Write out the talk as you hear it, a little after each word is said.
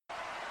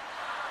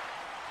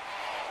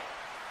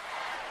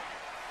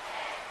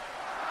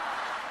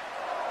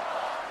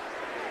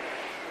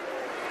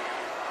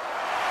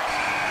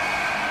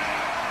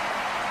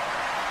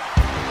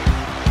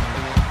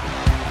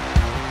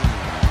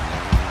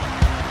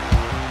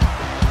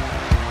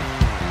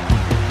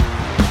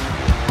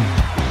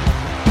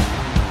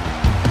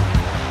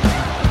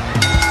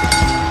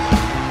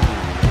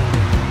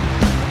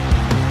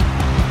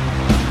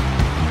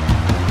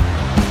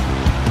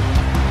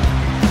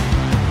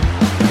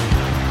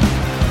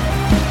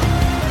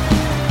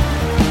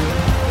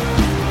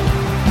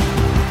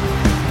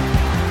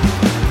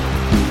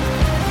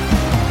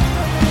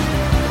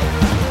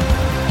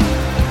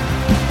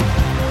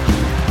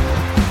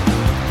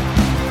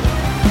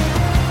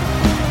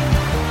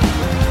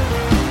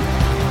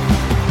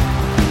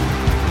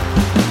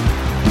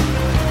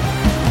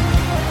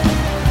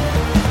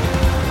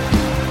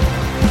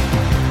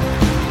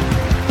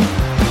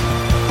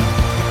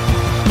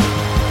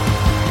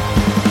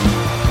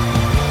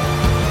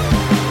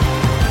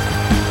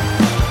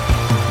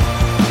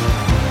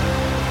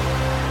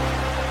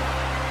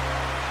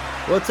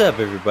What's up,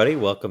 everybody?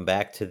 Welcome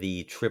back to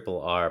the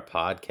Triple R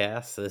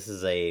podcast. This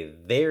is a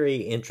very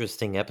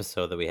interesting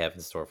episode that we have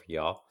in store for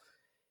y'all.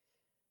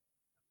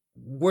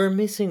 We're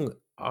missing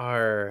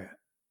our,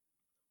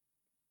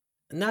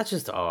 not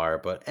just our,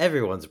 but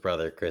everyone's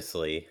brother, Chris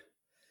Lee.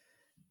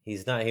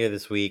 He's not here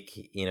this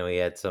week. You know, he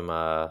had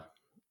some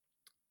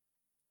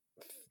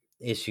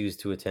issues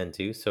to attend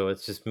to, so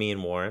it's just me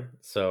and Warren.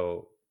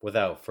 So,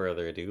 without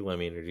further ado, let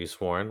me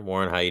introduce Warren.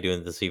 Warren, how you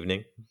doing this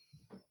evening?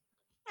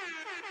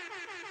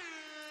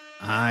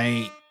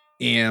 I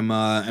am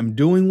I'm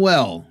doing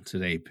well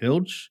today,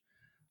 Pilch.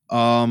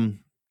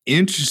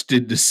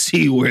 Interested to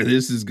see where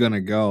this is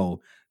gonna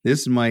go.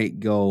 This might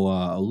go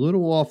a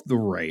little off the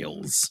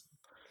rails.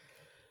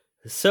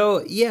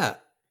 So, yeah,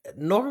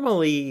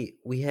 normally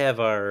we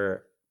have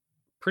our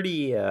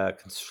pretty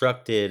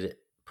constructed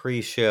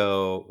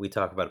pre-show. We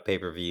talk about a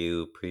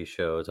pay-per-view,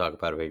 pre-show, talk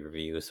about a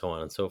pay-per-view, so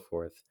on and so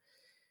forth.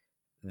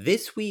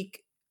 This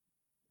week,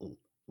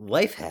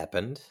 life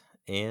happened,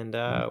 and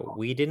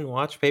we didn't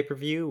watch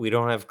pay-per-view. We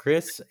don't have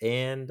Chris,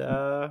 and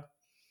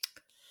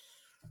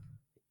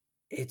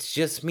it's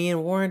just me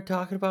and Warren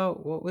talking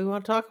about what we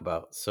want to talk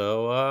about.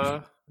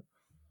 So,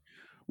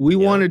 we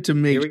wanted to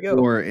make here we go.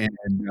 sure,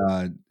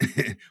 and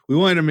we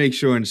wanted to make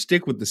sure and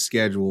stick with the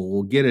schedule.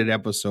 We'll get an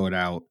episode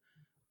out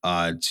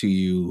to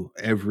you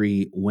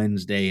every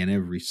Wednesday and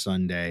every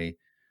Sunday.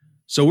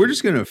 So we're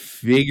just gonna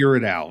figure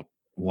it out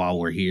while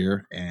we're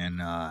here,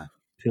 and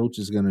Pilch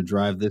is gonna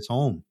drive this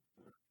home.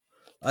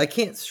 I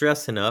can't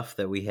stress enough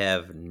that we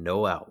have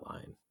no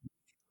outline.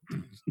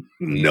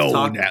 No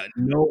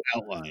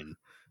outline.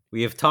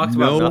 We have talked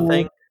about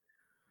nothing.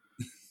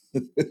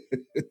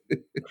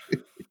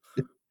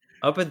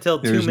 Up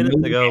until 2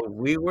 minutes ago,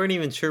 we weren't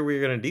even sure we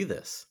were going to do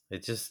this.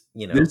 It just,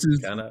 this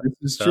is kind of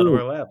true. Out of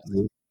our laps.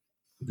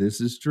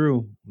 This is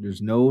true.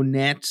 There's no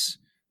nets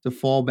to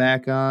fall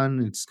back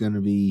on. It's going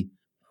to be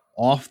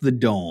off the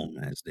dome,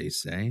 as they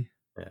say.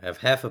 I have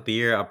half a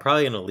beer. I'm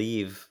probably going to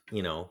leave,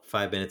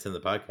 5 minutes in the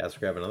podcast,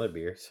 grab another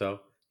beer. So,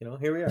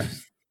 here we are.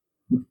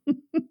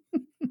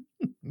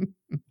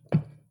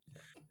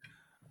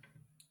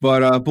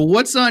 But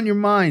what's on your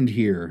mind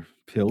here,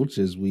 Pilch,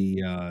 as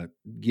we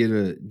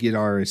get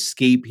our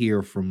escape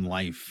here from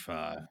life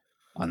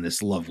on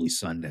this lovely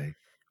Sunday?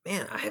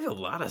 Man, I have a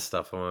lot of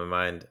stuff on my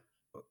mind.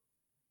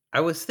 I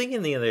was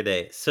thinking the other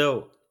day.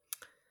 So,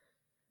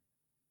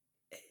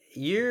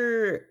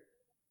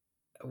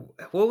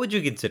 what would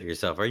you consider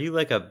yourself? Are you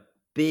like a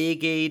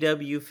big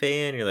AEW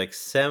fan? You're like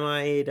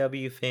semi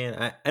AEW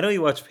fan? I know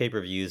you watch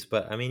pay-per-views,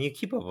 but I mean, you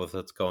keep up with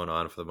what's going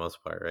on for the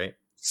most part, right?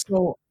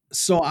 So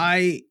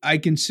I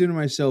consider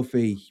myself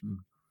a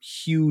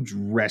huge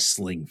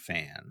wrestling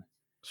fan.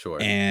 Sure.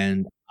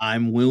 And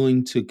I'm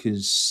willing to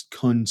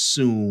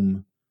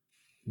consume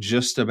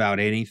just about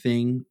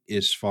anything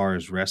as far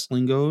as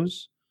wrestling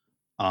goes.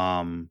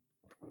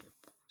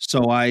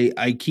 So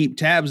I keep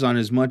tabs on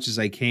as much as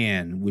I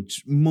can,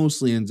 which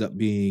mostly ends up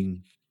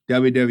being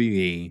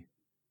WWE,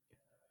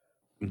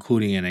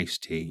 including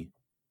NXT,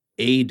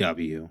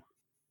 AEW,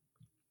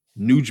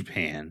 New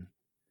Japan,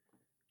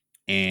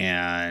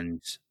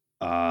 and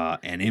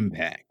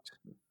Impact.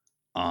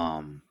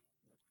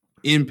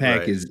 Impact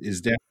Right.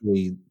 is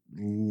definitely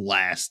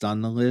last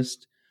on the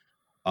list.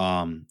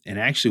 And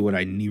actually, what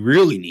I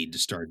really need to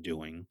start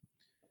doing,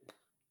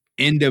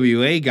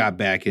 NWA got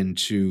back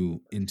into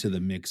the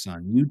mix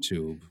on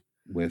YouTube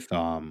with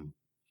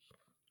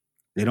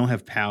they don't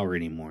have Power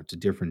anymore. It's a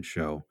different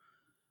show.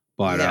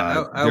 But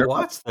yeah, I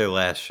watched their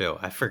last show.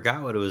 I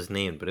forgot what it was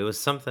named, but it was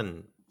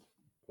something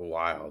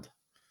wild.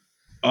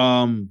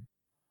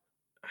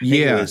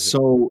 Yeah,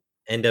 so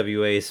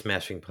NWA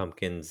Smashing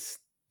Pumpkins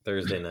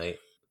Thursday night.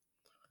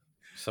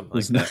 Something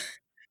like that.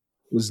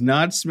 It was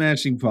not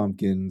Smashing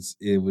Pumpkins.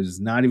 It was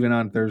not even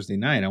on Thursday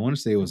night. I want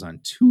to say it was on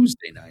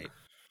Tuesday night.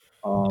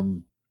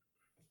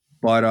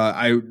 But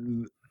I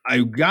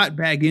got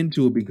back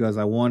into it because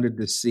I wanted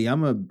to see.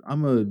 I'm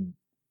a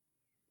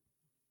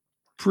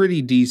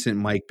pretty decent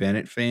Mike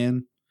Bennett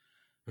fan,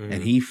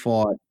 and he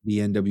fought the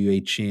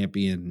NWA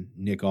champion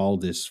Nick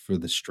Aldis for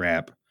the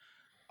strap,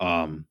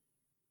 in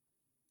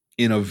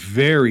a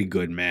very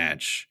good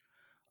match.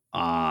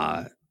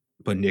 But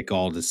Nick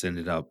Aldis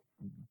ended up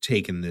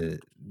taking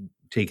the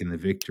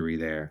victory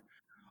there.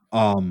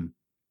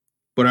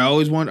 But I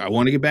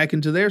want to get back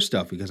into their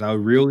stuff because I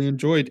really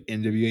enjoyed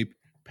NWA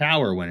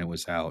Power when it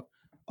was out.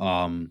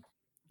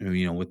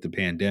 With the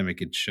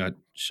pandemic, it shut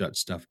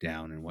stuff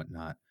down and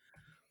whatnot.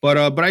 But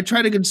I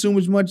try to consume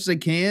as much as I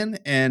can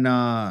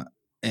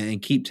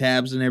and keep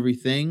tabs and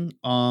everything.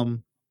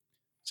 So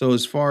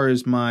as far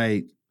as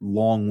my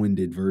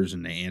long-winded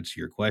version to answer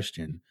your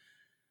question,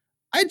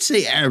 I'd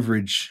say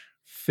average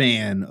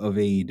fan of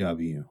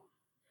AEW.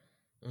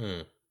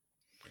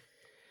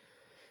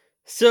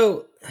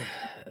 So,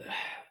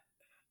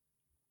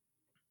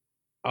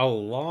 a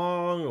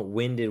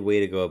long-winded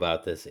way to go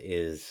about this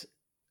is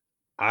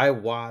I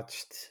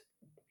watched.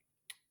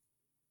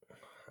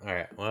 All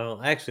right. Well,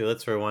 actually,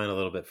 let's rewind a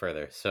little bit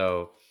further.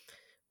 So,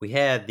 we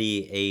had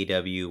the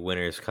AEW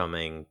Winners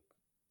Coming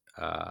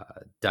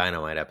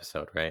Dynamite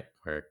episode, right?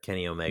 where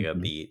Kenny Omega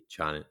Mhm. beat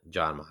John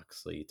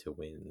Moxley to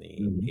win the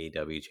Mhm.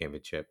 AEW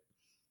Championship.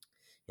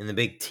 And the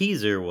big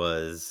teaser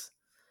was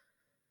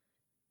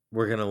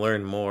we're going to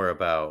learn more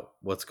about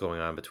what's going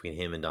on between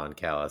him and Don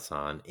Callis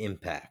on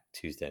Impact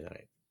Tuesday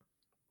night.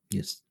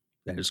 Yes,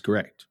 that is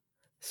correct.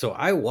 So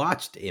I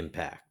watched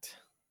Impact,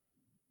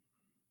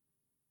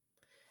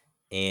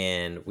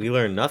 and we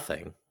learned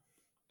nothing,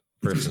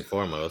 first and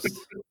foremost.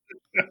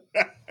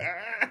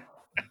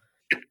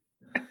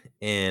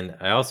 And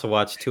I also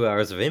watched 2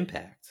 hours of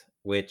Impact,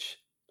 which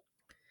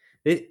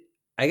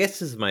I guess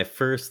this is my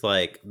first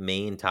like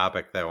main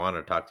topic that I want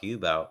to talk to you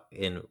about.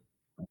 And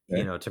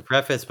Okay. to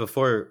preface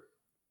before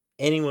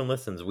anyone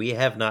listens, we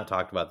have not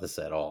talked about this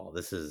at all.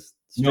 This is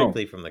No.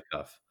 strictly from the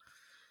cuff.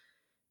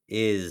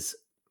 Is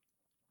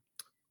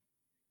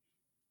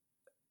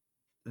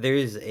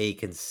there's a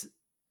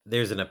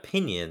there's an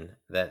opinion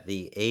that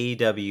the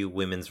AEW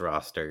women's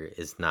roster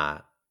is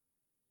not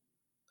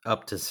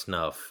up to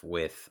snuff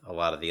with a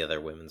lot of the other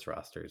women's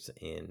rosters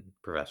in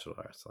professional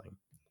wrestling.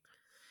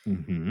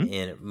 Mhm.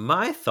 And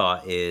my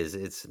thought is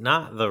it's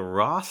not the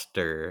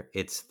roster,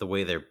 it's the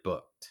way they're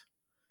booked.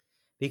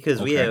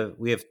 Because we Okay. have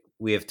we have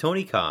we have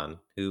Tony Khan,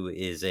 who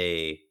is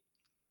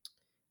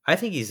I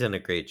think he's done a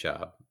great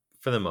job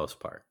for the most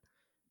part.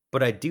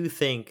 But I do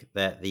think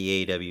that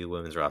the AEW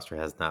women's roster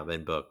has not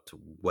been booked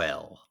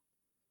well.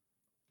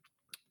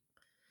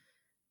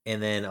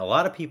 And then a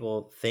lot of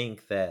people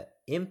think that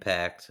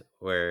Impact,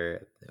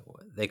 where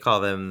they call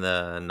them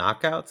the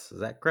knockouts, is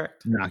that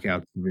correct?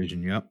 Knockout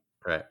division, yep.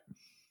 Right.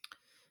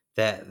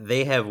 That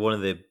they have one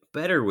of the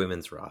better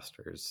women's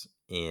rosters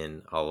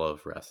in all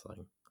of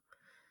wrestling.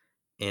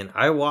 And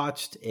I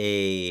watched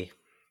a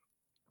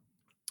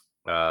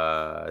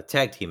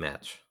tag team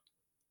match.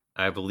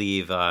 I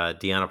believe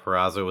Deanna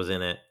Purrazzo was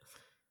in it.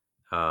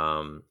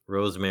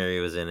 Rosemary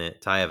was in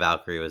it. Taya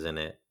Valkyrie was in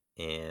it.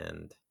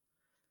 And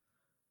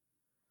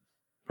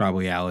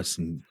Probably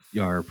Allison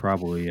or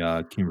probably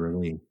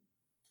Kimberly.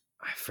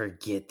 I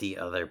forget the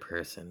other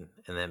person.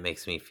 And that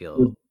makes me Was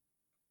feel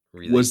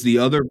really was the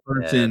other bad.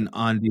 person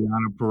on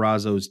Deonna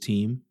Purrazzo's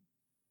team?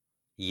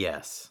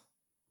 Yes.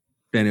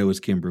 Then it was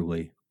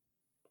Kimberly.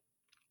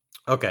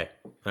 Okay.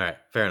 All right.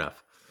 Fair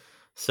enough.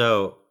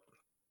 So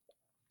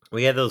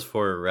we had those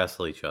four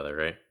wrestle each other,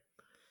 right?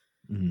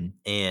 Mhm.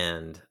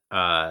 And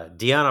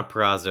Deanna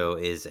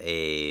Purrazzo is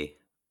a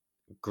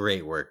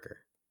great worker.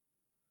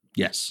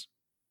 Yes.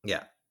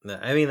 Yeah.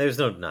 I mean, there's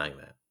no denying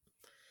that.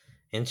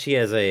 And she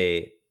has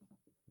a,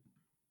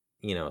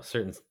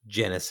 certain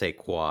je ne sais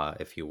quoi,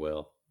 if you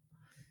will,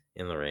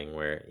 in the ring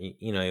where,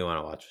 you want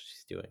to watch what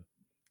she's doing.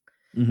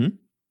 Mhm.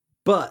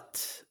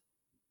 But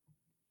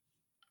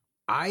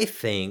I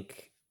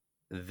think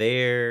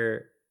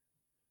there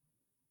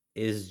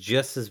is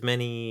just as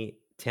many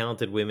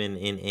talented women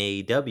in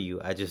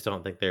AEW. I just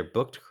don't think they're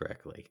booked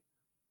correctly.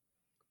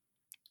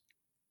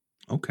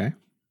 Okay.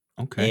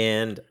 Okay.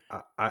 And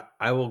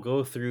I will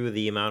go through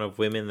the amount of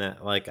women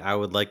that like I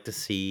would like to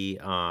see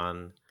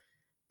on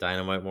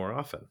Dynamite more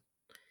often.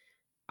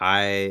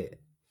 I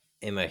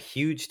am a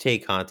huge Tay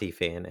Conti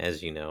fan,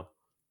 as you know.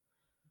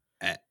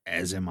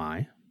 As am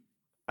I.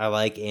 I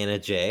like Anna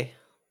Jay.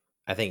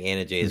 I think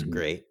Anna Jay is Mhm.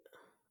 great.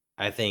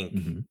 I think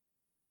Mhm.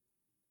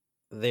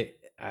 they.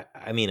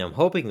 I mean, I'm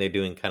hoping they're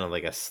doing kind of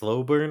like a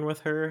slow burn with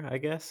her. I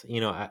guess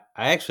I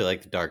actually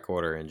like the Dark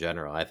Order in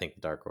general. I think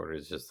the Dark Order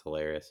is just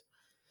hilarious.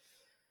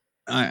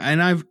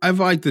 I've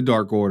liked the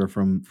Dark Order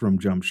from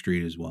Jump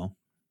Street as well.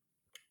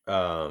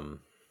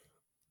 Um,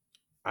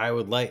 I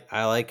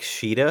like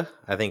Sheeta.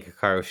 I think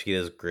Hikaru Sheeta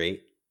is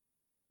great.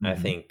 I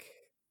Mhm. think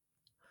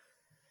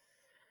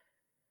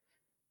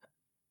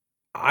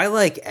I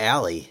like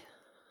Allie.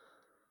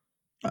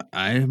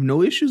 I have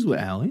no issues with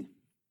Allie.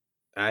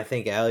 I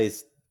think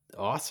Allie's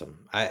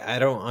awesome. I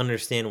don't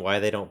understand why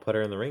they don't put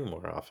her in the ring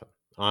more often.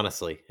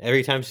 Honestly,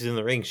 every time she's in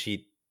the ring,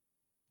 she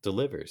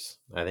delivers.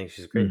 I think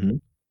she's great.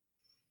 Mhm.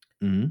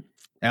 Mhm.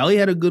 Allie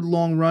had a good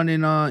long run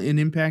in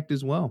Impact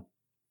as well.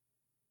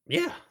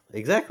 Yeah,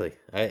 exactly.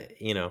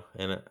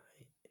 And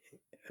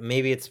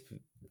maybe it's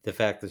the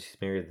fact that she's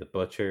married to the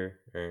butcher,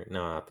 or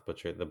no, not the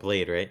butcher, the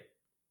blade, right?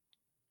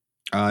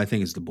 I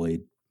think it's the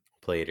Blade.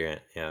 Blade,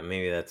 right? Yeah,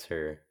 maybe that's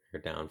her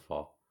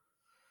downfall.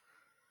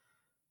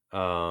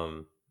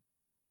 Um,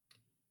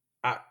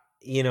 I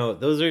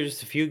those are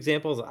just a few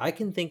examples. I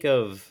can think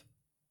of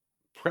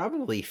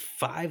probably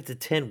 5 to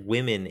 10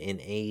 women in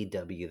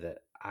AEW that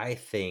I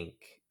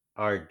think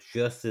are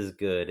just as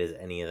good as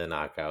any of the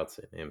knockouts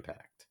in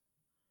Impact.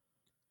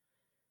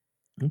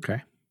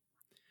 Okay.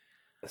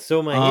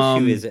 So my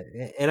issue Um, is,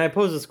 and I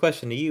pose this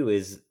question to you,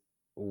 is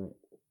w-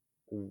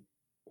 w-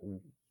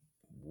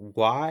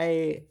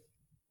 why,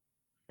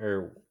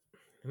 or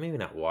maybe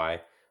not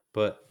why,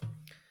 but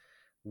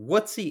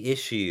what's the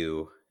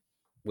issue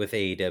with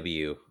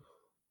AEW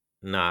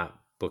not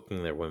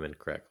booking their women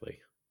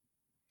correctly?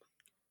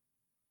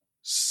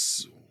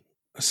 s-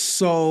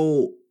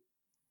 so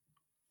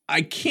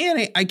I can't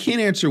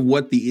answer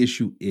what the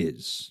issue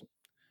is.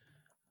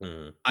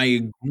 Mm, I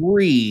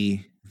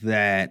agree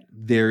that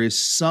there is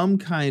some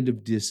kind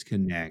of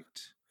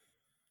disconnect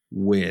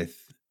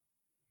with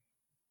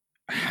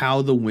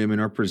how the women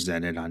are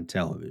presented on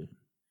television.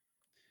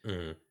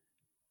 Mhm.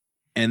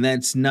 And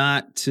that's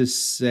not to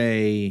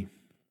say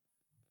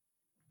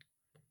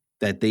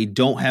that they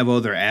don't have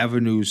other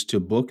avenues to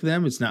book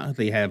them. It's not like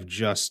they have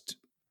just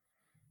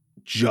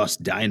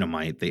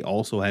Dynamite. They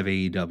also have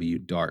AEW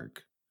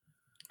Dark,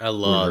 I where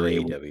love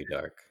AEW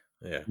Dark.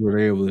 Yeah. they're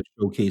able to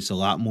showcase a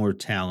lot more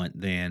talent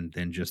than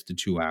just the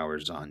 2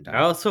 hours on I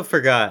Dynamite. also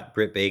forgot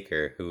Britt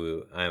Baker,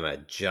 who I'm a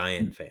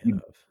giant You fan you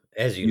of,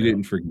 as you you know.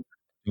 didn't forget.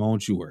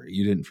 Don't you worry,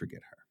 you didn't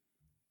forget her.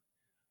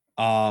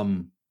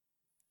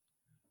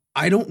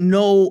 I don't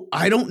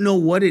know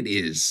what it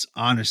is,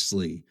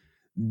 honestly.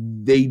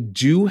 They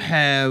do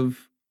have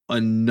a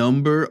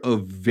number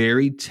of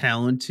very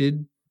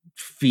talented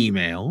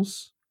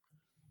females.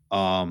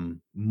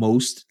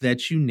 Most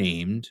that you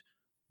named.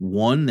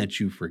 One that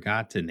you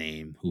forgot to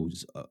name,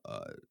 who's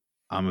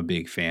I'm a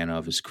big fan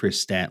of, is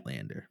Chris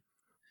Statlander.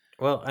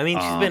 Well, I mean,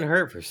 she's Um, been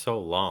hurt for so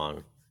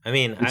long. I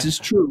mean, this is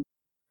true.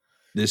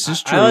 This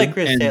is I like true,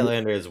 Chris and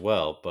Statlander as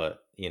well,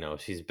 but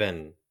she's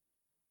been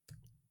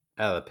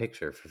out of the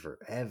picture for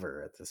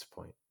forever at this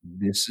point.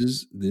 this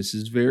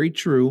is very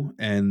true.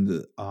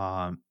 And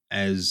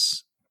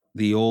as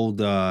the old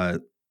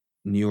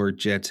New York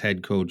Jets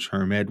head coach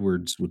Herm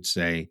Edwards would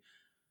say,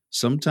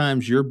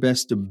 sometimes your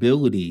best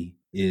ability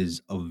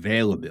is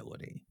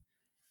availability.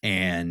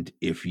 And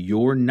if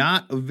you're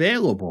not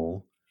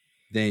available,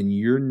 then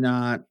you're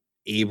not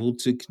able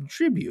to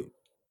contribute.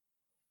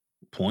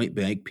 Point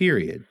blank,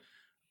 period.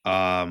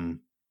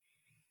 Um,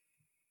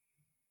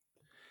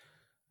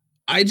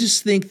 I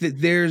just think that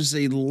there's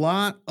a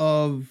lot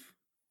of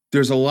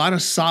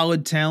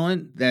solid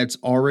talent that's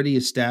already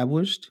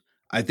established.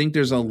 I think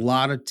there's a Mhm.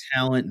 lot of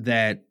talent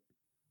that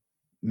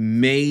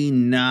may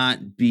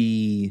not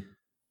be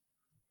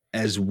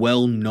as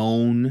well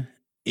known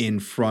in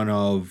front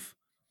of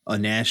a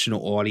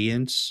national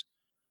audience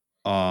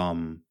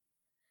um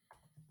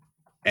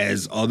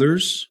as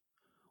others.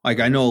 Like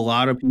I Right. know a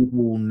lot of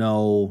people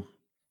know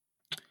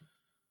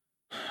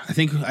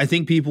I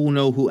think people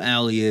know who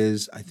Allie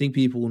is. I think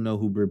people know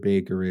who Britt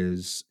Baker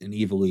is, and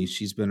Evilly,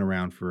 she's been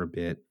around for a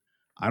bit.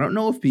 I don't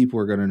know if people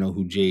are gonna know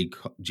who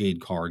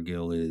Jade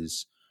Cargill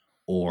is,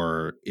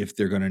 or if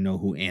they're gonna know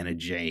who Anna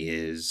Jay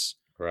is.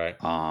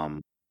 Right.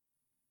 Um,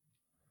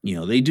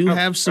 they do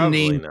have some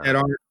Probably names that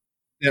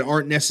not.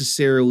 aren't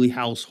necessarily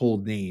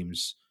household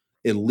names,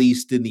 at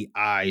least in the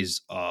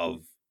eyes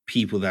of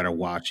people that are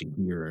watching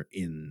here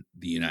in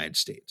the United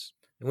States.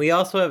 And we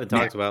also haven't Now,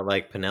 talked about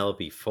like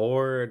Penelope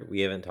Ford. We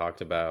haven't talked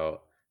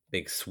about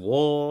Big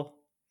Swole.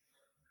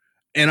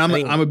 and I I'm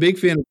mean, a big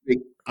fan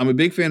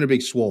of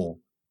Big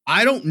Swole.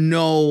 I don't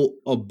know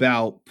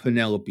about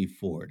Penelope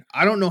Ford.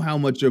 I don't know how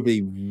much of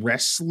a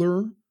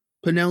wrestler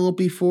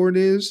Penelope Ford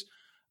is.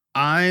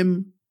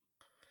 I'm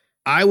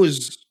I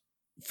was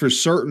for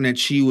certain that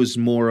she was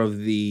more of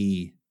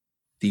the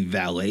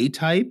valet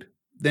type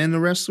than the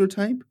wrestler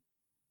type.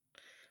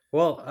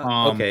 well,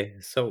 Um, okay.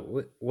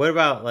 So what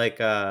about like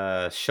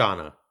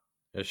Shauna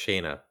or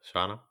Shauna,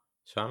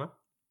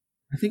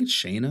 I think it's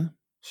Shayna.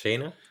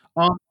 Shayna?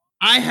 Um,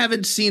 I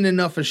haven't seen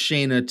enough of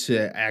Shayna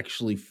to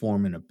actually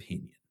form an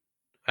opinion.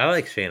 I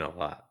like Shayna a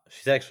lot.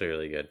 She's actually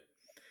really good.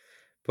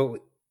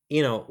 But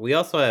we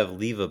also have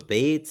Leva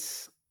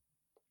Bates.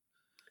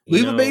 You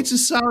Leva Bates know,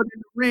 is solid in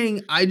the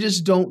ring. I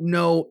just don't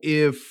know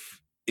if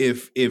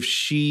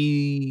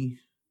she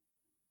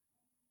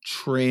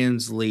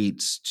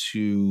translates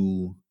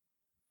to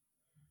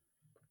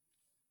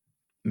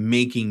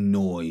making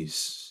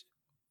noise,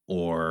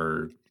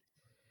 or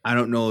I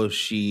don't know if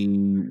she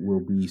will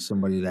be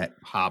somebody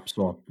that pops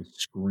off the uh,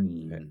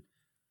 screen,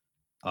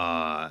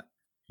 uh,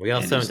 we and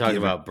also haven't is talked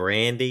given. about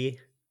Brandy.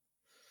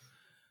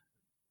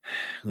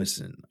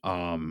 Listen,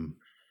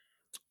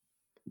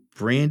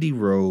 Brandy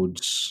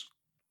Rhodes.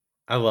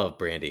 I love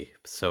Brandy.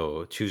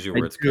 So choose your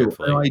I words do. No,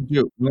 carefully. I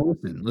do. No,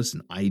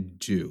 listen, I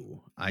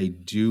do. I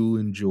do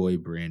enjoy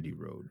Brandy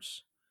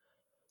Rhodes.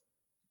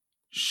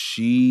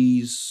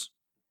 She's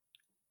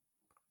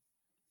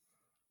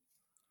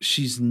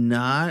she's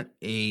not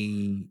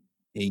a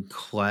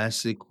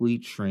classically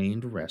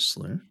trained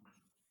wrestler,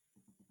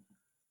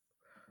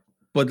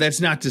 but that's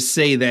not to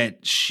say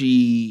that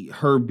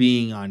her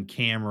being on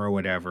camera or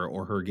whatever,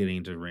 or her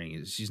getting to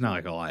ring, she's not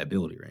like a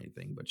liability or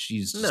anything, but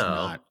she's just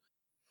No.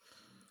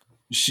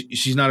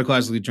 she's not a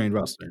classically trained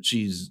wrestler.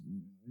 She's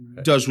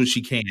Right. does what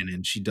she can,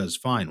 and she does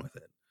fine with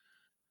it.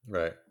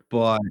 Right.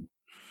 But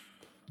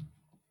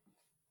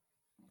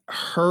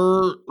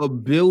her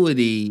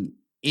ability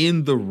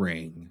in the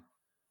ring,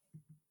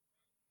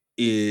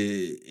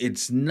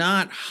 it's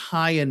not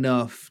high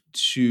enough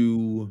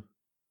to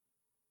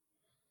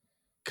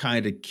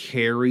kinda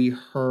carry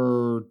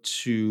her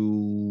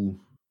to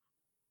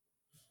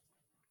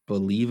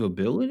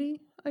believability,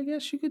 I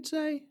guess you could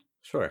say?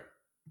 Sure.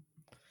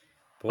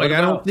 But what Like,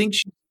 about I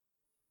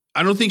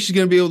don't think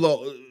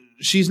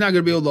she's not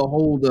gonna be able to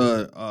hold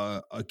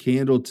a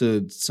candle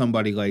to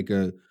somebody like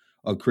a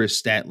Chris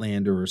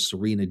Statlander or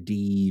Serena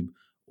Deeb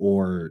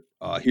or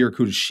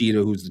Hikaru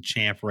Shida, who's the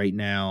champ right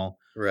now.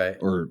 Right.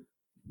 or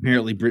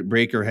apparently Britt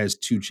Baker has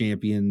 2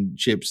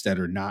 championships that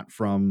are not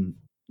from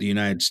the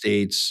United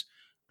States,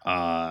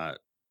 at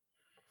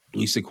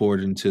least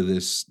according to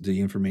the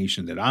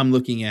information that I'm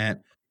looking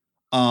at.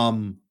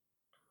 Um,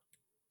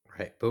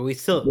 Right. But we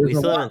still there's we a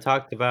still lot haven't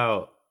talked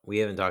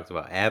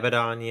about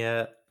Abaddon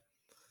yet.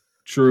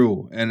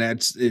 true,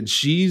 and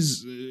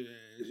she's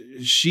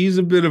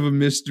a bit of a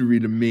mystery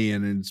to me,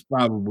 and it's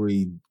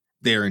probably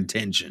their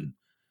intention.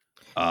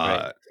 Right.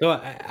 Uh, So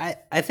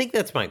I think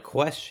that's my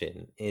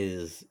question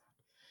is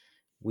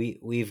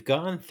we've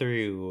gone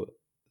through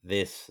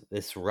this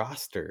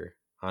roster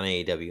on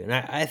AEW, and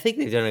I think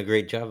they've done a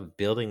great job of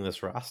building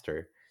this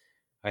roster.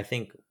 I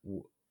think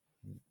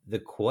the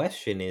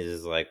question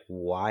is like,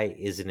 why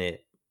isn't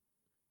it?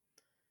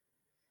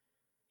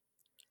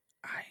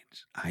 I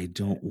I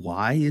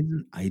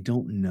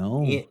don't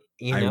know.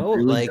 You I know,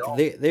 really like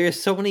don't. there's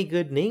so many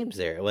good names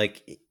there.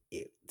 Like,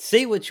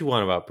 say what you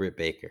want about Britt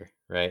Baker,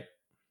 right?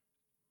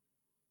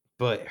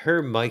 But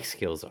her mic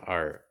skills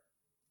are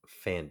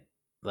fan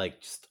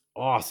like just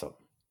awesome.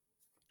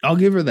 I'll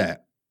give her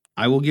that.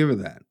 I will give her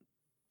that.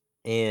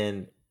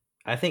 And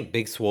I think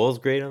Big Swole's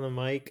great on the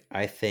mic.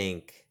 I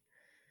think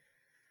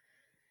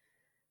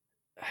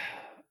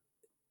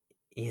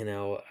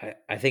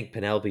I think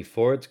Penelope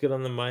Ford's good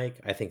on the mic.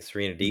 I think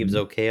Serena Deeb's Mhm,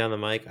 okay on the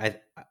mic. I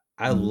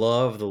mhm,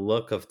 love the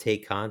look of Tay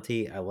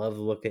Conti. I love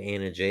the look of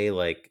Anna Jay.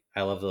 Like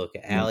I love the look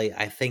of yeah. Allie.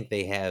 I think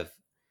they have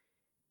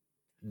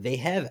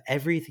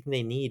everything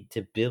they need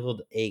to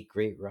build a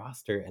great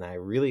roster, and I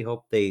really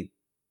hope they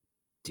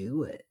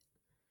do it. And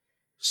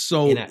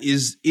So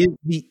is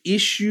the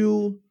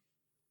issue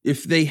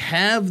if they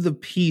have the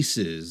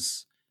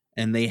pieces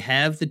and they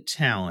have the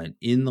talent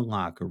in the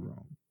locker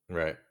room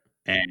right.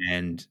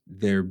 and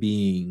they're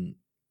being,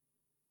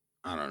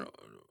 I don't know,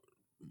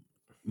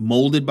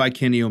 molded by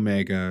Kenny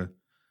Omega.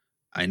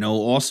 I know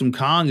Awesome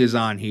Kong is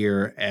on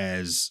here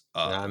as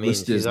I mean,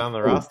 listed she's as a on the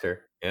coach.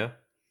 roster. Yeah.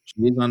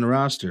 She is on the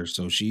roster,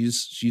 so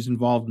she's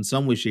involved in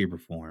some way, shape, or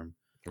form.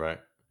 Right.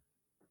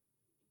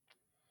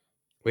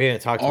 We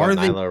haven't talked about Are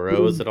they Nyla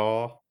Rose good? at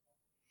all.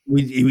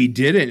 We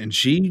didn't,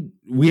 and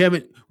we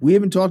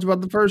haven't talked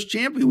about the first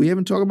champion. We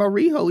haven't talked about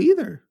Riho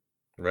either.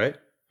 Right.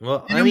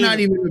 Well, And I mean,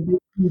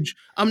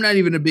 I'm not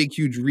even a big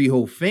huge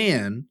Riho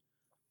fan,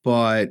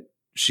 but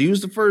she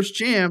was the first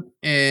champ,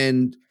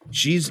 and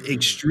she's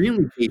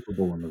extremely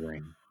capable in the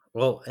ring.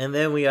 well, and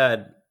then we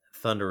had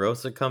Thunder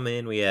Rosa come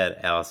in. We had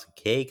Allison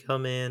Kay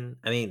come in.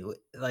 I mean,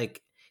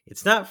 like,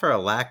 it's not for a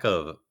lack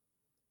of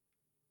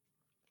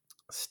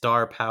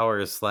star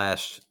power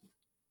slash.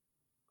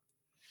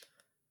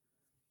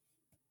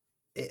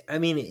 I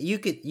mean, you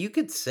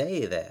could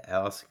say that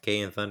Allison Kay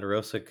and Thunder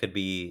Rosa could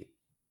be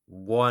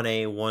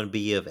 1A,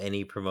 1B of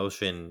any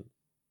promotion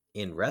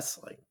in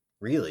wrestling,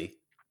 really.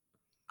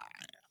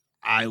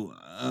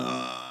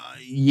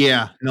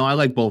 Yeah, no, I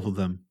like both of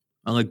them.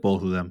 I like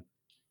both of them.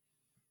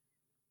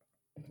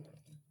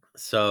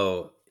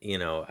 So,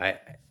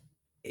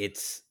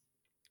 it's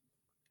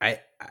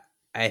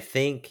I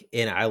think,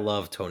 and I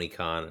love Tony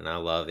Khan and I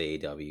love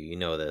AEW, you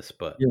know this,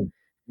 but Yeah,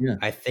 yeah.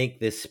 I think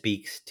this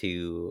speaks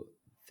to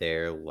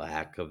their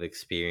lack of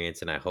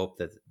experience, and I hope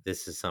that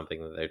this is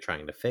something that they're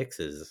trying to fix.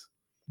 Is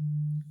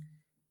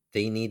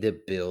they need to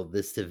build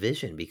this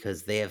division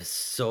because they have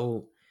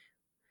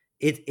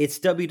it's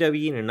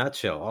WWE in a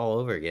nutshell all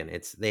over again.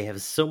 They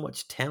have so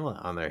much talent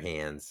on their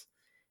hands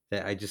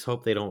that I just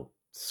hope they don't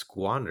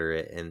squander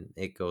it and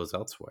it goes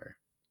elsewhere.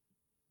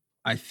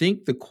 I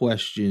think the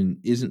question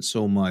isn't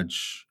so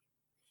much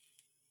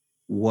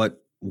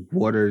what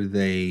are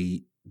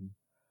they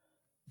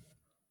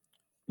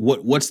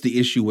what's the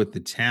issue with the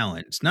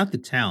talent? It's not the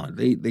talent.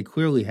 They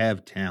clearly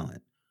have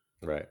talent.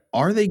 Right.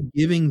 Are they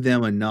giving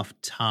them enough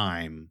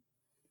time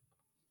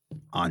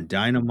on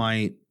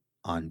Dynamite,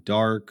 on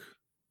Dark,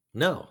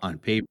 No. on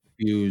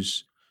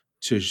pay-per-views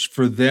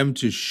for them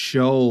to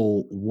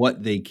show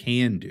what they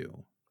can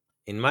do?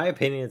 In my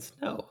opinion, it's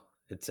no.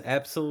 It's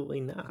absolutely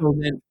not.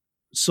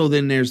 So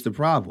then there's the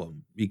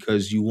problem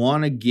because you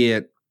wanna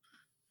get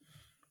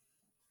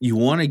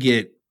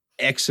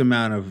X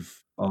amount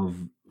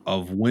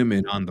of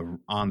women on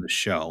the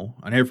show,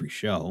 on every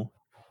show,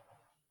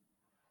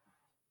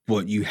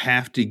 but you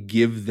have to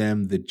give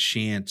them the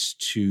chance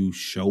to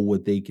show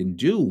what they can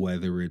do,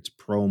 whether it's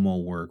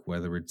promo work,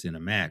 whether it's in a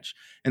match.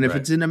 And if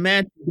Right. it's in a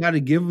match, you gotta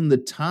give them the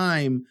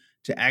time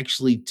to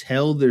actually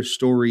tell their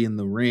story in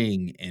the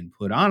ring and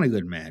put on a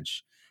good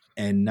match,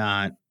 and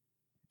not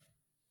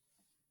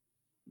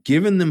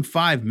giving them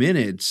 5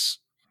 minutes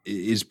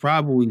is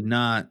probably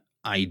not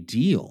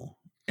ideal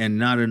and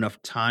not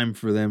enough time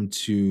for them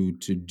to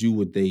do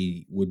what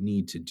they would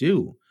need to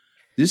do.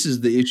 This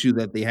is the issue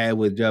that they had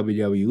with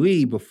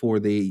WWE before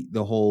the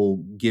whole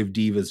 "give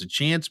divas a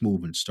chance"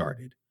 movement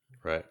started,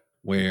 Right.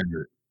 where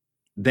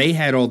they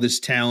had all this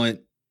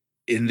talent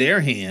in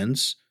their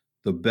hands,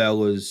 the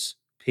Bellas,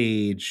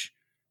 Paige,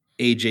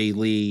 AJ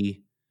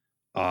Lee,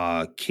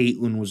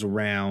 Caitlyn was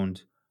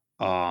around,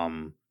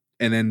 and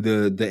then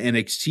the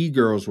NXT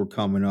girls were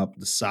coming up,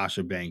 the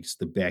Sasha Banks,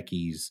 the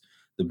Beckys,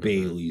 the Hmm.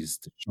 Baileys,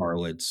 the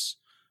Charlottes.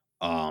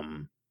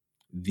 um,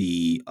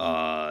 the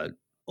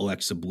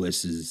Alexa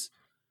Bliss's.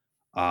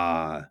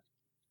 Uh,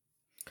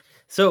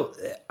 So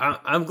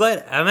I'm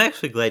glad. I'm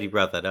actually glad you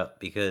brought that up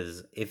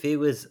because if it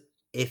was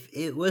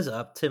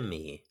up to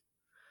me,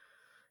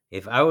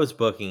 if I was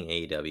booking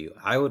AEW,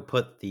 I would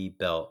put the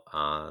belt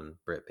on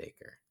Britt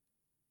Baker.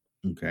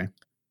 okay.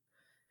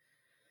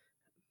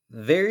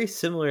 Very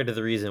similar to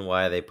the reason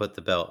why they put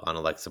the belt on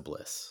Alexa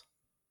Bliss.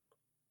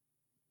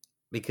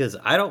 Because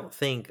I don't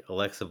think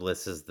Alexa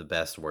Bliss is the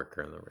best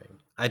worker in the ring.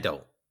 I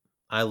don't.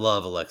 I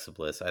love Alexa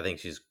Bliss. I think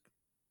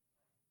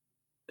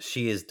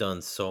she has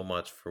done so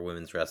much for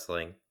women's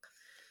wrestling.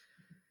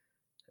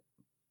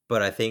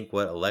 But I think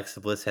what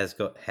Alexa Bliss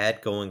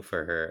had going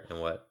for her and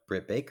what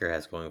Britt Baker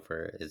has going for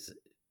her is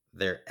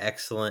they're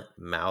excellent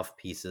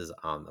mouthpieces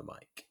on the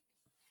mic.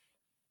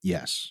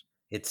 Yes.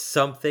 It's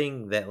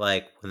something that,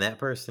 like, when that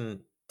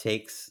person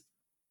takes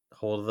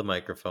hold of the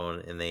microphone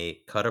and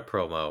they cut a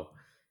promo,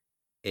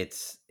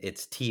 it's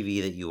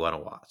TV that you want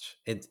to watch.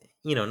 It's,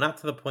 not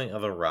to the point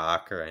of a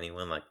Rock or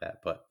anyone like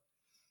that, but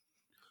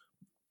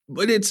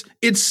But it's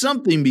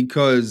something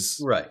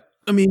because right,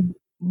 I mean,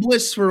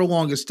 Bliss for the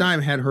longest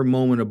time had her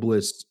Moment of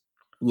Bliss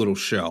little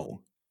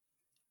show.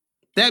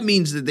 That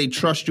means that they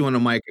trust you on the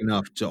mic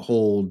enough to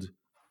hold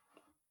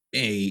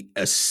a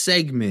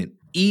segment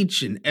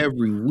each and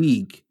every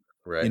week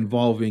right,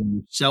 involving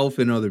yourself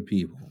and other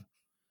people.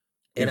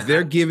 and If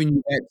they're giving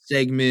you that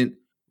segment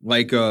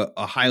like a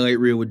highlight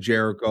reel with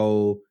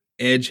Jericho,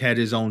 Edge had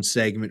his own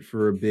segment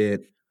for a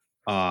bit.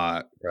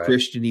 right,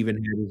 Christian even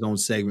had his own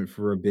segment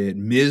for a bit.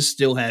 Miz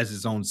still has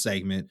his own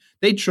segment.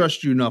 They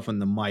trust you enough on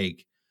the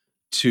mic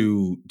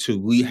to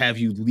have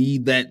you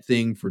lead that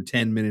thing for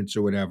 10 minutes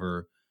or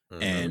whatever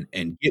hmm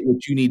and get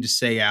what you need to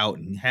say out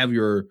and have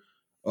your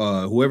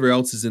whoever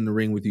else is in the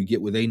ring with you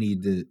get what they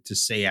need to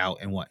say out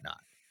and whatnot.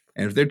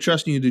 And if they're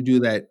trusting you to do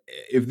that,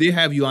 if they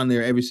have you on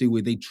there every single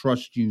week, they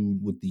trust you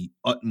with the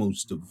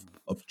utmost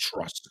of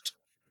trust.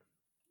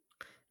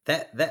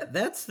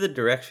 that's the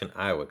direction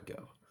I would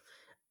go.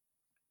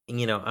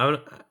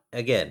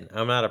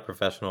 I'm not a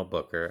professional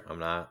booker. I'm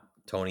not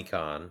Tony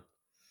Khan.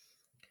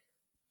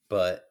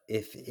 But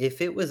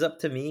if it was up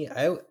to me,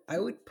 I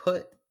would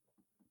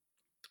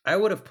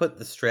have put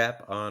the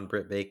strap on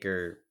Britt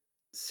Baker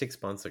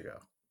 6 months ago.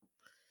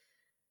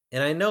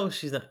 And I know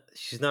she's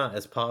not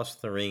as polished in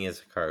the ring as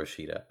Hikaru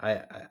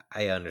Shida.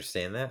 I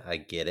understand that. I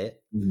get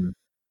it. Mhm.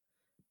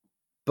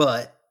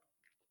 But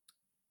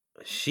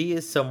she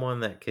is someone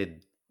that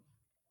could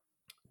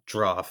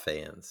draw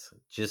fans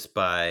just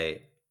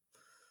by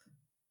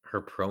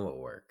her promo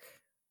work.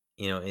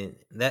 And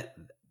that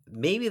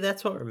maybe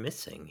that's what we're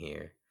missing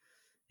here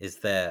is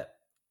that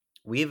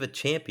we have a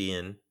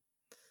champion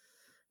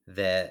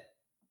that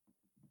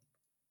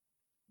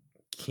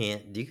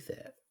can't do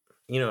that.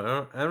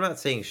 I'm not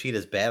saying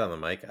Sheeta's bad on the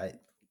mic.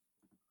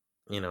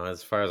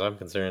 As far as I'm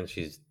concerned,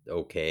 she's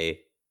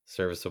okay,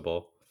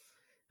 serviceable.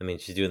 I mean,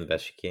 she's doing the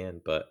best she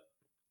can, but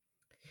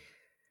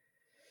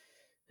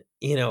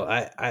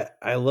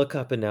I look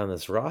up and down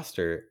this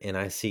roster and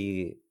I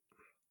see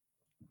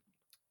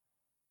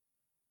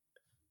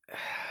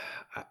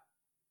I,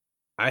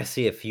 I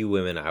see a few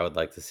women I would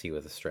like to see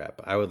with a strap.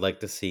 I would like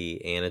to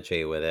see Anna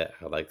Jay with it.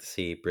 I'd like to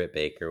see Britt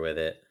Baker with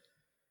it.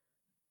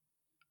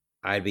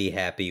 I'd be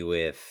happy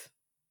with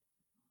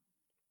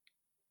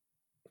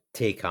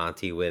Tay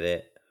Conti with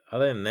it.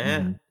 Other than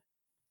that, Mhm.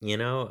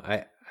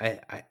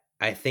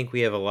 I think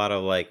we have a lot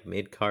of like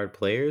mid card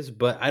players,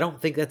 but I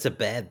don't think that's a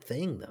bad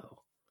thing though.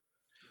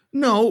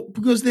 No,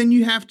 because then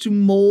you have to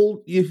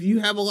mold if you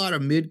have a lot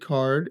of mid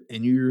card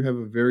and you have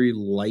a very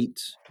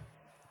light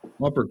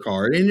upper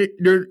card, and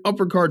their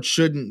upper card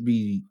shouldn't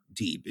be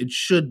deep. It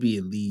should be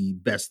the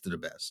best of the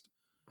best.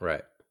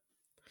 Right.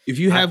 If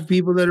you I have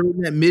people that are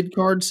in that mid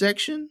card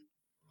section,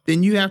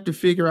 then you have to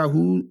figure out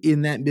who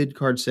in that mid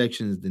card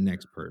section is the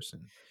next person,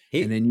 and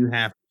he then you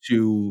have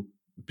to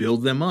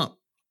build them up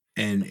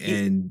he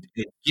and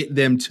get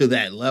them to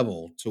that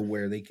level to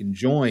where they can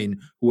join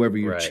whoever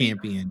your right,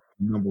 champion,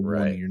 your number one,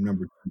 and right. your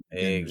number two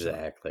contenders are.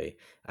 Exactly.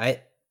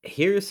 I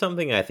Here's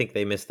something I think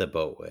they missed the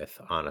boat with,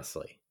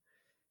 honestly,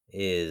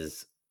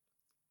 is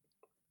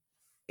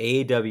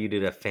AEW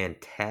did a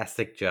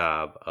fantastic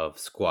job of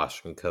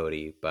squashing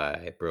Cody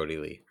by Brody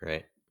Lee,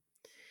 right?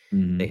 They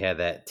Mhm. had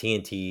that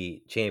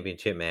TNT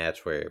championship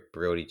match where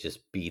Brody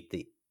just beat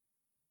the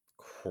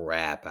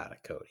crap out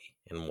of Cody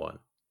and won.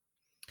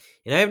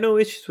 And I have no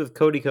issues with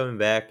Cody coming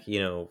back,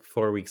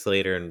 4 weeks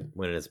later and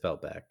winning his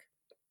belt back.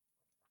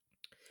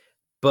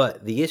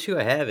 But the issue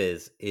I have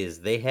is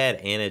they had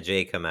Anna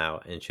Jay come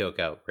out and choke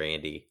out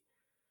Brandy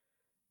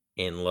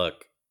and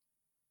look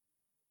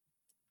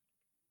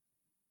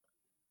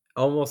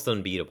almost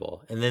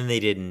unbeatable. And then they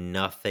did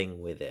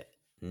nothing with it.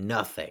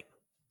 Nothing.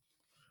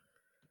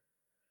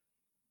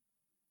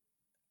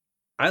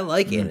 I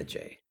like Anna Mm.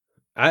 Jay.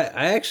 I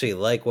actually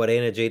like what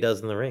Anna Jay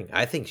does in the ring.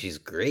 I think she's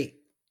great.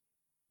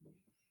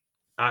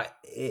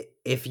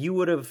 If you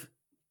would have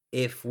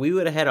if we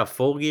would have had a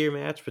full gear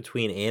match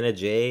between Anna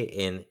Jay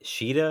and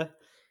Sheeta,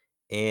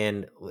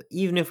 And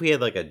even if we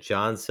had like a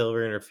John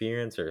Silver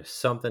interference or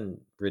something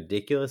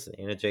ridiculous and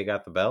Anna Jay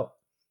got the belt,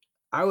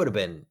 I would have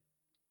been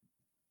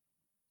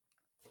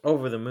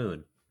over the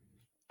moon.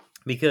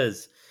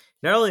 Because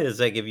not only does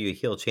that give you a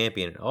heel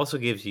champion, it also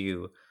gives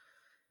you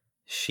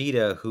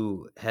Sheeta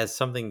who has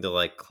something to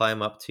like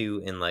climb up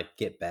to and like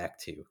get back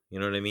to. You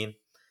know what I mean?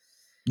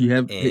 You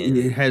have And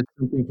it has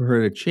something for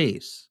her to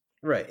chase.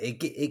 right,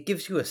 it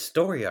gives you a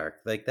story arc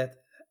like that.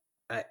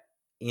 I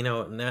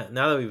now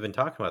that we've been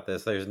talking about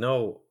this, there's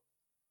no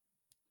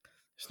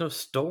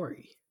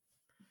story.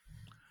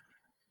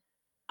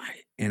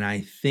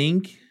 I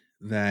think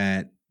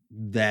that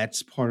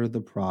that's part of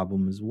the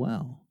problem as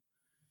well.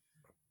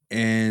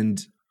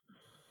 And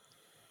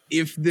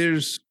if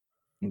there's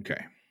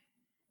okay,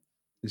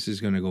 this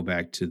is going to go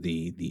back to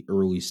the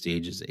early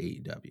stages of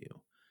AEW,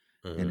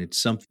 and Hmm. it's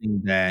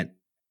something that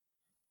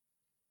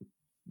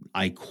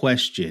I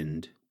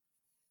questioned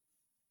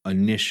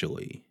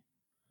initially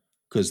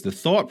because the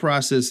thought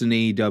process in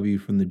AEW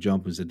from the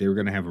jump was that they were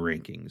going to have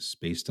rankings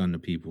based on the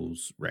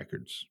people's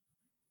records,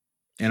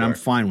 and I'm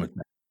Sure. fine with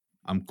that.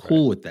 I'm Right.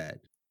 cool with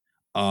that.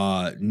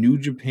 New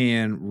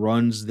Japan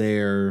runs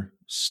their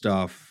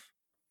stuff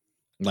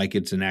like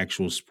it's an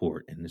actual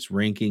sport, and this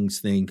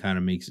rankings thing kind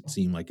of makes it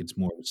seem like it's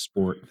more of a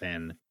sport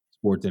than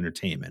sports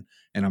entertainment,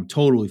 and I'm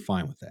totally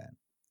fine with that.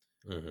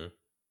 Hmm.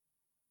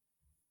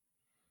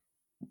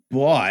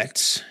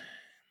 But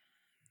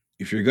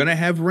if you're going to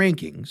have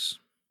rankings,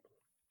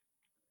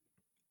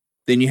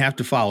 then you have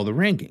to follow the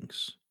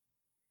rankings.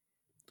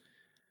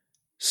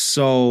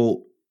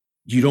 So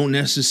you don't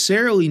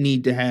necessarily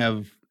need to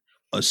have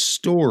a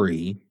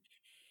story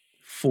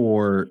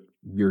for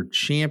your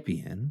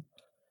champion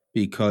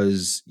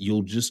because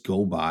you'll just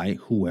go by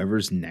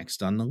whoever's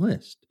next on the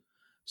list.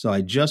 So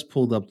I just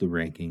pulled up the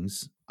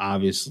rankings.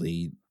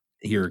 Obviously,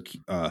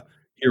 Hirakuda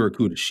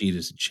Shida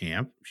is a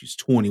champ. She's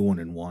 21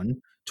 and 1, Hmm.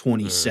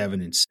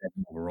 27 and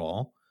 7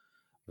 overall.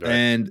 Right.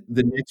 And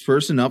the next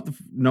person up, the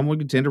number one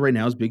contender right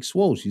now is Big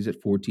Swole. She's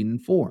at 14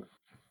 and 4.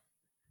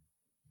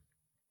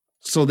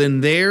 So then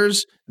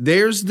there's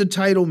the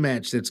title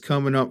match that's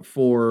coming up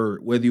for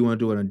whether you want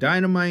to do it on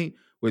Dynamite,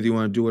 whether you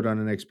want to do it on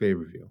the next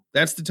pay-per-view.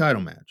 That's the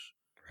title match.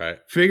 Right.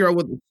 Figure out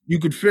what you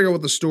could figure out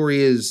what the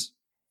story is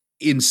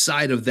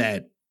inside of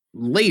that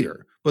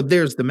later, but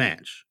there's the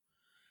match.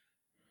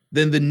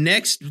 Then the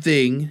next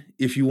thing,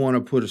 if you want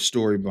to put a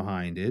story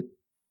behind it,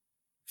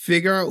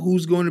 figure out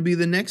who's going to be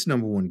the next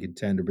number one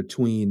contender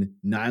between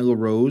Nyla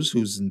Rose,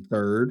 who's in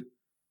third,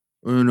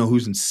 or no,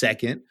 who's in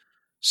second,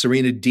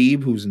 Serena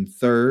Deeb, who's in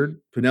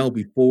third,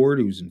 Penelope Ford,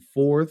 who's in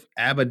fourth,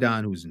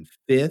 Abaddon, who's in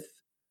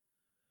fifth.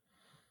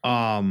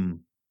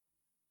 Um,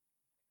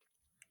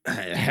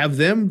 have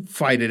them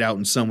fight it out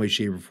in some way,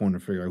 shape, or form to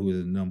figure out who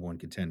the number one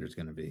contender is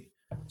going to be.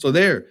 So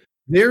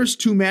there's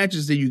two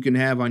matches that you can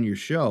have on your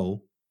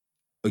show.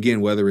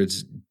 Again, whether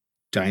it's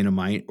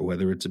Dynamite or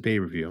whether it's a pay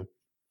per view,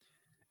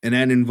 and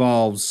that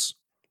involves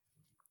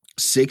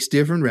 6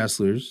 different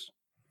wrestlers,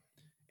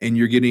 and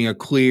you're getting a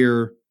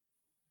clear.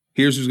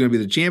 Here's who's going to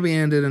be the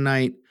champion of the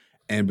night,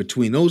 and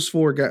between those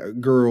 4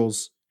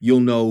 girls, you'll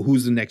know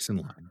who's the next in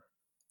line.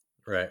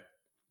 Right.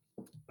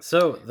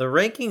 So the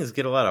rankings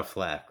get a lot of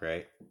flack,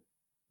 right?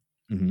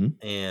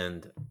 Mm-hmm.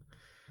 And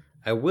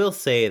I will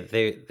say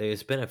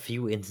there's been a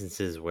few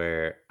instances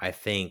where I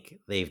think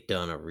they've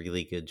done a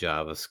really good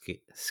job of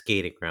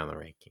skating around the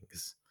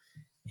rankings.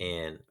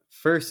 And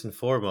first and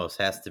foremost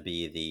has to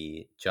be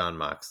the John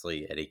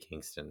Moxley Eddie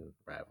Kingston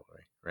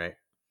rivalry, right?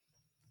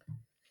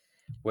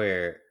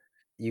 Where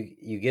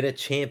you get a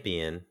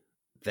champion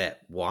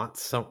that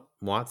wants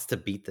to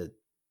beat the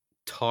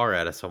tar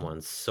out of someone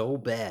so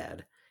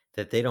bad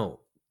that they don't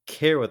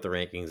care what the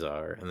rankings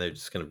are and they're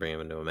just going to bring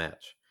them into a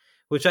match.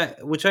 Which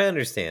I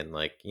understand,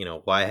 like,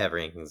 why have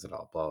rankings at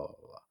all, blah blah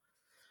blah.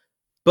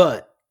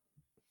 But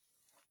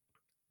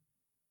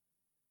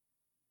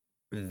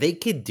they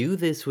could do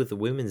this with the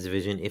women's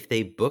division if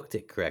they booked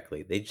it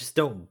correctly. They just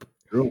don't.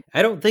 True.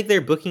 I don't think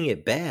they're booking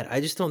it bad.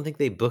 I just don't think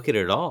they book it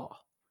at all.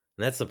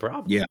 And that's the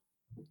problem. Yeah.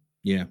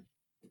 Yeah.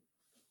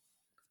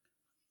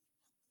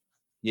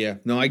 Yeah.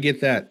 No, I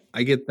get that.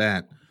 I get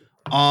that.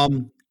 I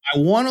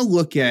want to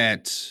look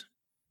at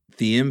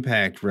the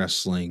Impact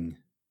Wrestling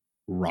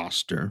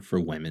roster for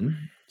women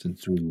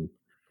since we Sure.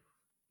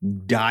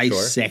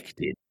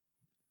 dissected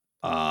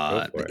Go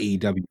the for it.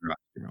 AEW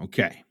roster.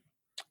 Okay.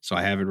 So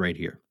I have it right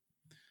here.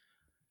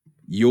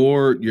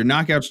 Your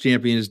knockouts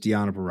champion is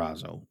Deonna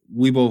Purrazzo.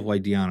 We both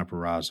like Deonna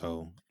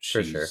Purrazzo.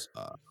 For sure. She's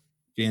a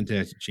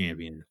fantastic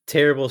champion.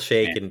 Terrible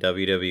shake And, in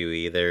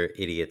WWE. They're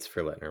idiots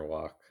for letting her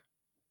walk,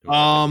 in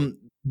my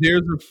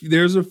opinion.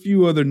 there's a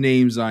few other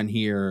names on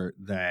here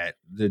that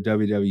the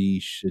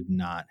WWE should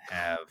not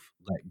have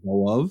let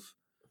go of.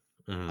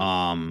 Mhm.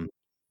 Um,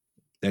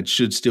 that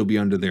should still be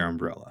under their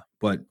umbrella.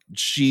 But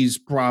she's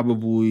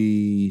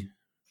probably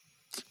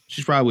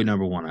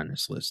number 1 on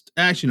this list.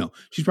 Actually, no,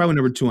 she's probably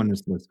number 2 on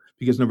this list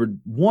because number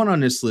 1 on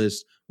this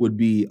list would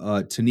be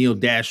Tennille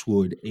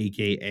Dashwood,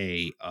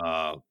 aka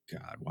God,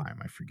 why am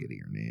I forgetting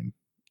her name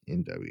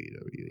in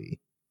WWE?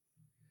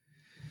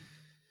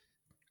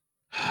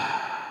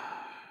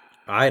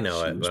 I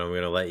know She it, was. but I'm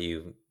gonna let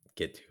you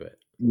get to it.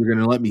 You're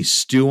gonna let me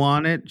stew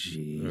on it? Mhm.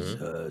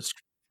 Jesus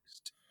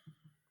Christ.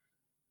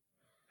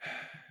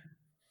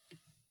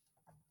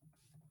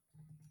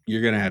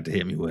 You're gonna have to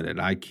hit me with it.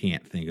 I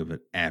can't think of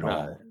it at No,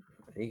 all.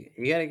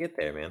 you gotta get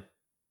there, man.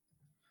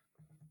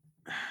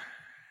 I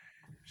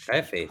She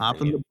have was faith in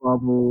popping you. the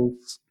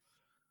bubbles,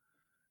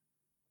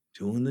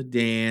 doing the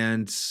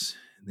dance,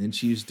 and then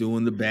she was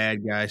doing the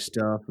bad guy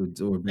stuff or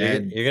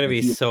bad You're gonna the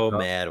be heel so stuff,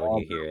 mad when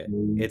all you hear about it.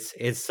 me.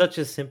 It's such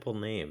a simple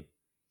name.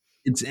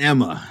 It's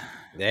Emma.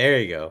 There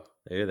you go.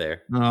 You're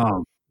there.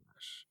 Oh,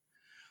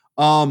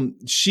 gosh.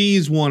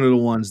 She's one of the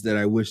ones that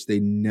I wish they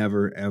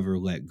never ever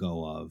let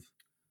go of.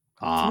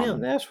 Tennille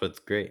Um, Dashwood's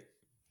great.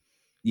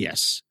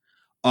 yes.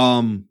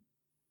 Um,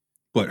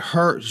 but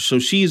so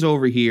she's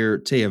over here.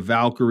 Taya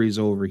Valkyrie's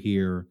over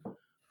here.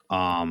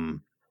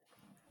 Um,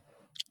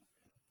 Uh,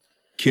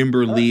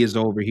 Kimberly is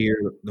over here.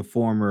 The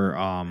former.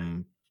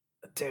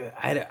 Dude,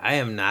 I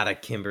am not a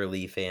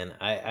Kimberly fan.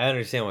 I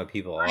understand why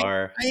people I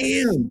are. I I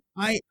just am.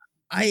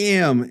 I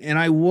am, and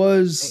I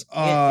was.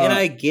 and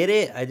I get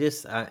it. I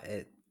just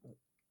mm,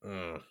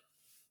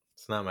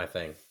 it's not my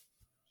thing.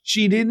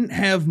 She didn't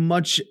have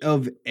much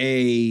of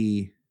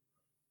a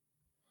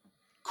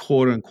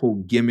quote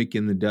unquote gimmick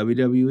in the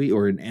WWE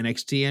or in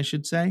NXT, I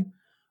should say.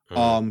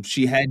 Mhm.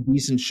 She had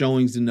decent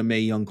showings in the Mae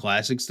Young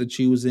Classics that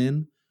she was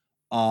in.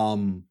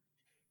 Um,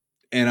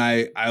 and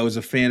I was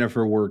a fan of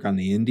her work on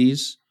the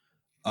Indies.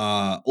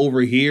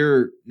 Over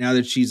here, now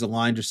that she's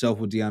aligned herself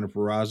with Deonna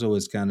Purrazzo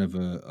as kind of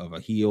a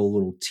heel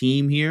little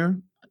team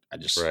here,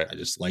 Right. I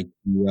just like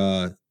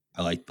the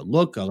I like the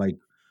look. I like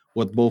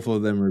what both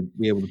of them are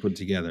be able to put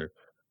together.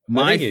 I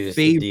My think you're just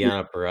a favorite,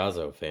 Deonna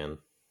Purrazzo fan.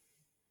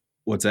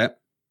 what's that?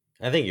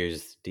 I think you're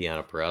just a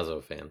Deonna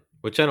Purrazzo fan,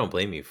 which I don't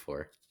blame you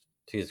for.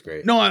 She's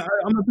great. No, I'm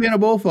a fan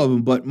of both of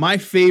them, but my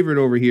favorite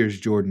over here is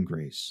Jordan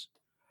Grace.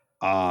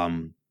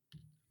 Um,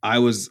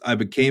 I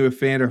became a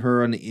fan of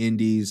her on the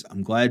Indies.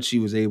 I'm glad she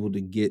was able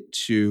to get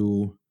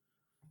to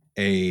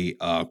a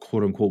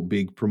quote unquote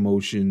big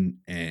promotion,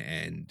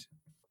 and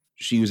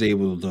she was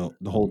able to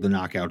hold the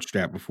knockout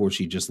strap before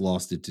she just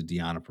lost it to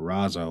Deonna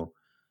Purrazzo.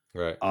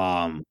 Right.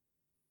 Um,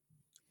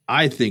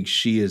 I think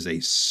she is a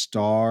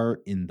star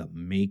in the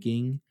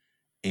making,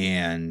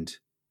 and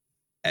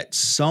at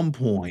some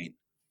point,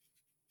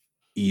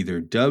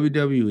 either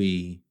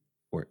WWE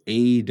or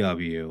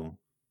AEW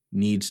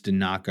needs to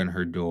knock on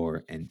her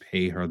door and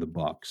pay her the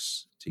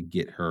bucks to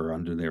get her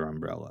under their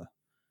umbrella.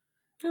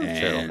 I'm sure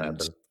it'll And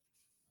happen.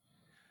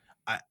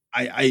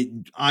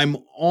 I'm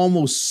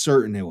almost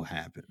certain it will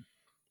happen.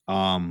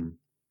 Um,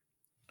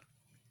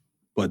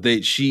 but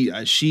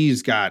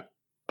she's got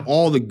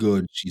all the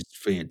good. She's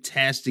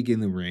fantastic in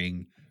the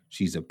ring.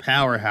 She's a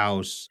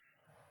powerhouse.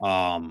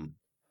 Um,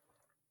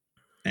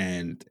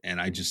 and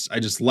I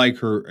just like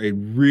her. I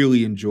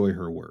really enjoy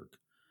her work.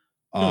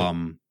 Hmm.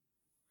 Um,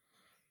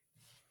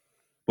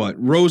 but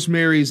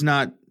Rosemary's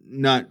not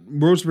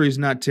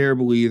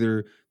terrible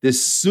either.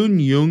 This Sun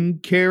Young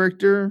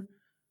character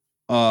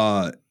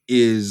uh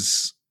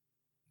is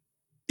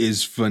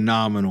is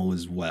phenomenal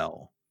as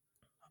well.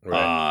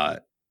 Right. Uh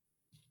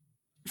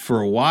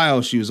for a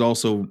while she was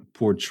also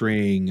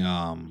portraying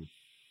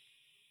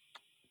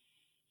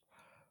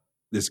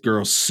this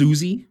girl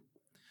Susie.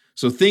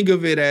 So think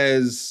of it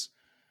as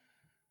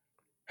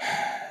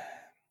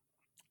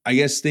I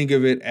guess think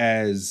of it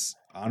as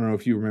I don't know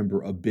if you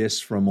remember Abyss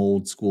from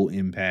old school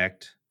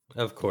Impact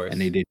Of and course.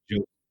 they did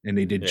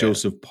Yeah.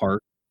 Joseph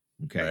Park.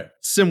 Okay. Right.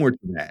 Similar to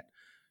that.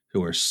 To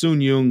where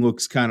Sun Young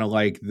looks kind of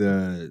like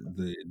the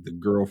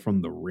girl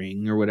from The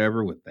Ring or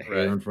whatever with the hair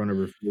Right. in front of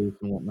her face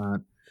and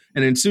whatnot.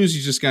 And then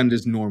Susie's just kind of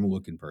this normal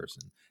looking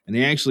person. And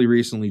they actually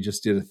recently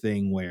just did a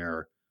thing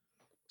where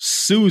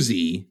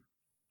Susie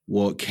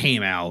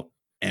came out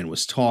and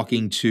was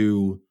talking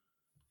to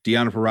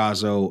Deonna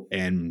Purrazzo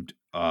and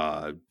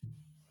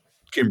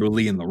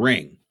Kimberly in the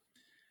ring.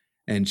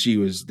 And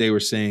they were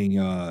saying,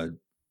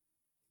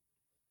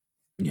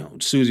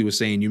 Susie was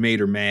saying, you made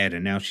her mad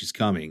and now she's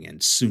coming.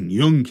 And Sun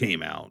Young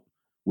came out,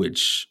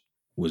 which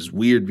was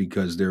weird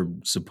because they're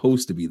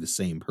supposed to be the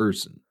same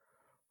person.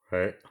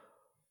 Right.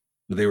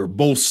 But they were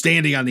both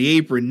standing on the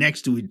apron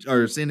next to each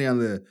or standing on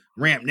the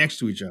ramp next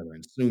to each other.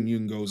 And Sun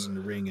Young goes in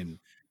the ring and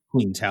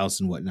cleans house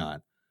and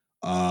whatnot.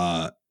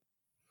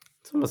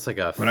 It's almost like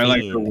a But I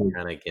like her fiend work.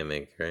 kind of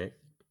gimmick, right?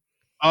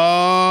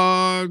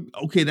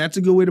 Okay, that's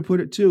a good way to put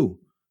it too.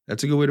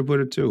 That's a good way to put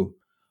it too.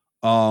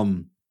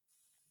 Um,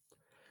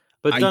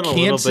 But I done a can't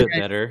little say bit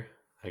better,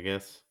 I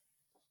guess.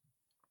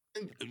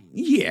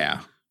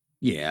 yeah.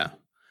 Yeah.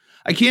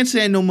 I can't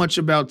say I know much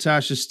about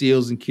Tasha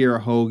Steeles and Kiera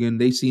Hogan.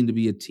 They seem to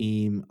be a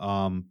team.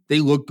 They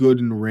look good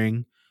in the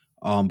ring,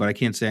 but I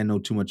can't say I know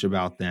too much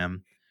about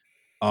them.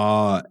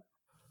 Uh,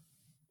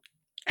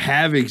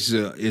 Havoc's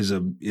is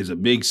a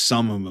big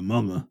summer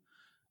mama,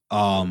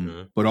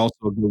 Mhm. but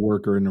also a good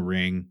worker in the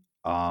ring.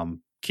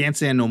 Can't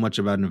say I know much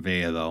about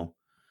Nevaeh though,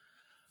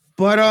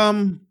 but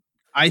I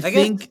I guess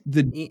think y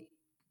the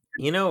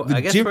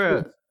I guess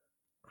difference.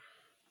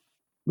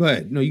 Go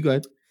ahead. No, you go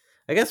ahead.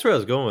 where I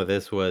was going with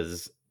this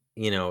was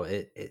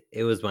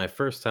it was my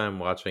first time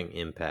watching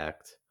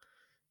Impact,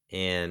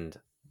 and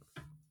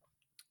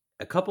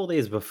a couple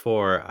days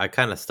before, I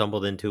kind of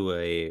stumbled into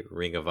a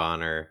Ring of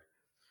Honor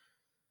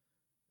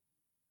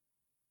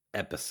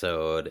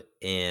episode,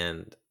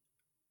 and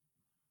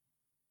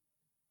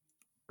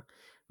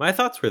my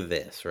thoughts were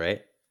this,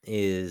 right?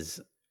 Is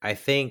I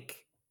think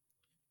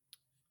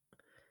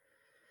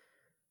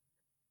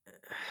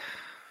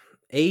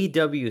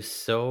AEW is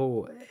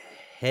so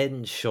head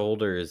and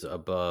shoulders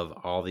above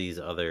all these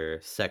other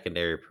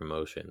secondary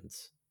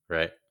promotions,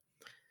 right?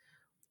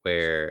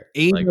 Where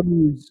like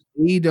AEW's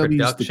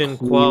production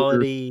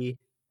quality,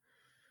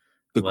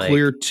 the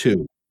clear like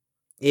 2.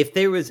 if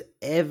there was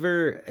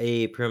ever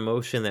a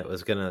promotion that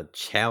was gonna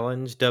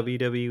challenge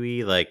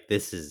WWE, like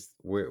this is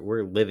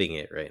we're living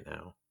it right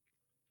now.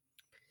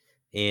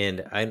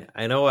 And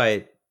I know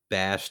I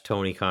bashed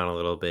Tony Khan a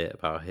little bit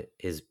about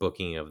his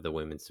booking of the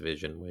women's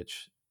division,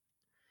 which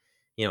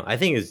I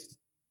think is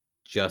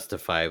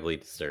justifiably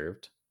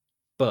deserved.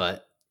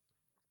 But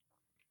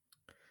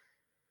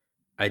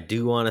I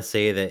do want to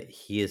say that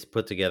he has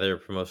put together a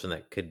promotion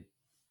that could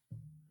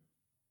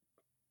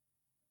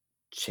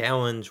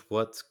challenge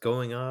what's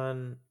going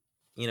on.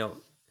 You know,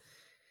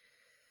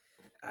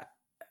 I-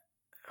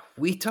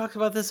 we talked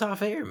about this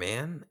off air,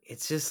 man.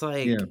 It's just Yeah.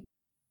 like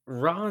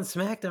Raw and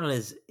SmackDown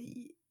is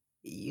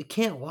you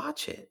can't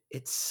watch it.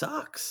 It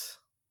sucks.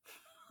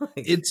 like,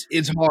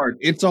 It's hard.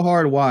 It's a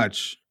hard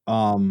watch.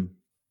 like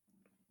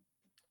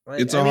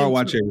It's I a hard mean,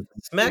 watch every week.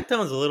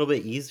 SmackDown's a little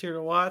bit easier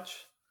to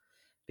watch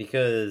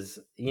because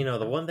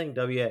the one thing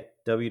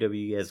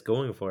WWE has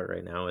going for it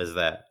right now is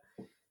that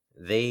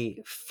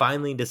they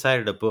finally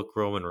decided to book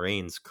Roman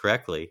Reigns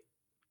correctly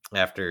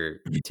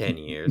after 10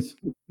 years,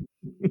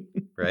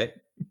 right?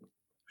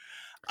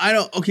 I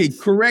don't okay,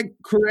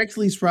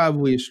 correctly is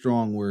probably a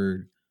strong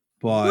word,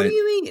 What do but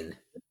you mean?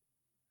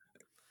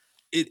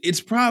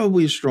 it's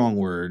probably a strong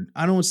word.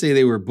 I don't say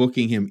they were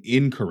booking him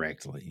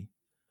incorrectly,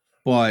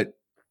 but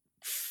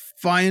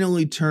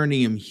finally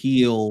turning him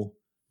heel,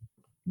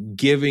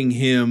 giving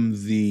him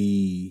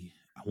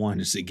I wanted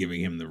to say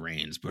giving him the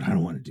reins, but I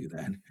don't want to do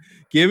that.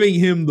 Giving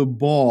him the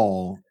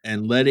ball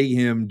and letting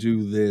him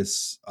do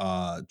this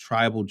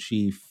tribal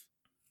chief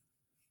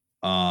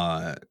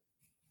uh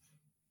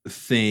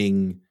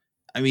thing.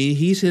 I mean,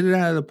 he's hit it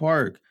out of the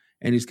park,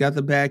 and he's got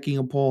the backing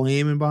of Paul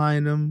Heyman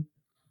behind him.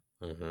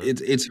 Hmm.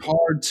 It's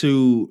hard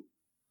to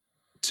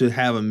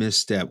have a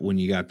misstep when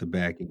you got the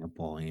backing of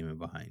Paul Heyman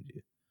behind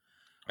you.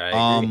 I agree.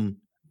 Um,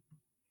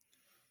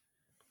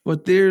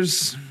 but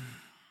there's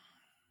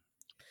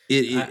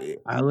I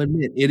I'll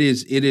admit it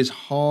is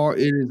hard.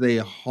 It is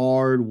a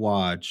hard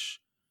watch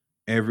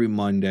every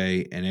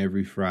Monday and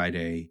every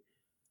Friday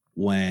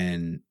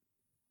when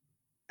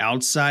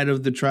outside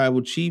of the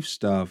tribal chief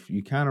stuff,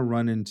 you kind of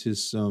run into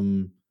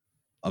some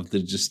of the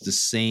just the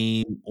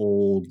same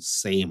old,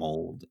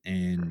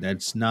 and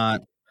that's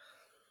not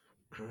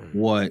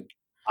what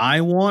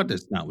I want.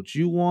 That's not what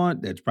you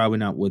want. That's probably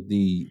not what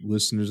the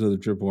listeners of the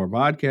Triple R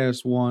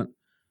podcast want.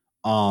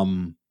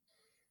 Um,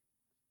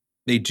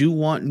 they do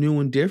want new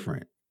and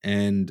different,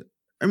 and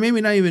or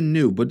maybe not even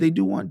new, but they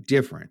do want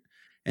different,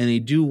 and they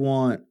do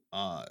want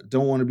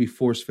don't want to be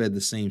force fed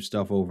the same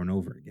stuff over and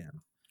over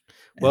again.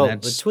 And well,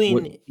 that's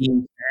what seems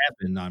to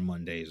happen on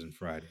Mondays and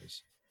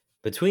Fridays.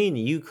 between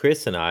you,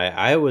 Chris, and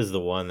I was the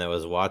one that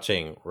was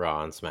watching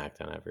Raw and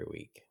SmackDown every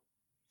week.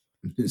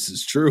 This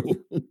is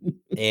true.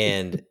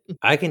 And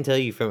I can tell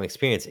you from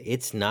experience,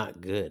 it's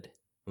not good.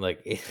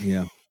 Like,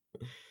 Yeah.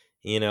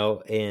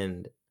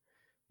 and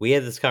we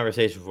had this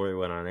conversation before we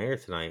went on air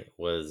tonight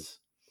was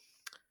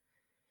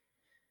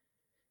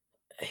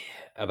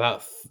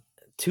about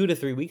 2 to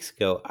 3 weeks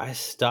ago. I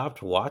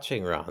stopped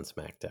watching Raw and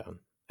SmackDown.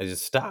 I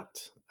just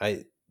stopped.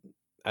 I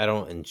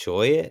don't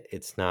enjoy it.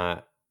 It's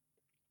not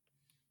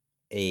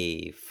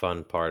a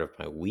fun part of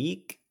my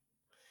week.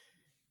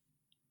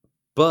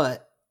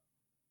 But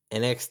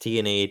NXT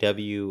and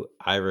AEW,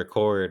 I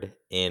record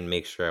and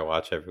make sure I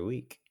watch every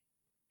week.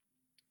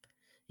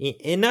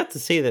 And not to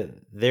say that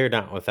they're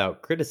not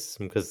without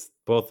criticism, because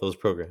both those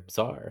programs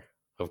are,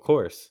 of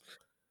course.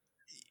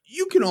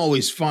 You can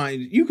always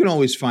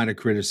find a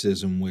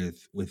criticism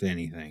with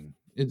anything.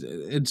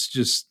 It's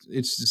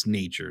just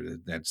nature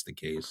that's the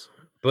case.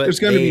 There's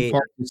But going to be they,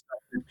 parts of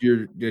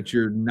stuff that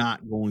you're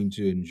not going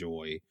to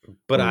enjoy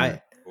but or,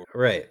 I,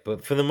 right.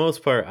 But for the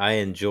most part, I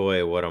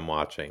enjoy what I'm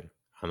watching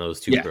on those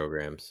two yeah,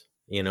 programs,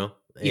 yeah.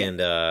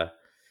 and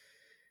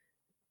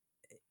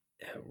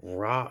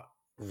Raw,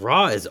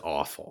 Raw is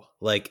awful.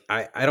 Like,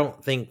 I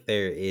don't think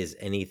there is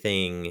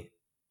anything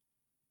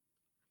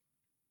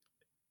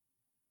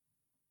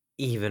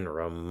even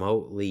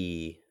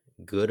remotely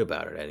good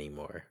about it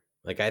anymore.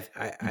 Like I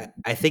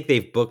think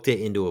they've booked it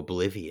into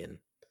oblivion.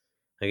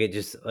 Like it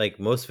just like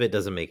most of it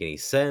doesn't make any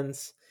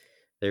sense.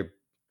 They're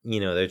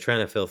they're trying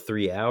to fill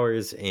 3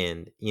 hours,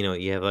 and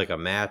you have like a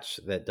match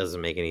that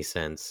doesn't make any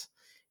sense,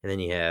 and then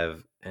you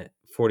have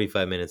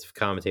 45 minutes of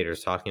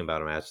commentators talking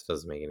about a match that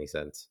doesn't make any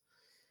sense,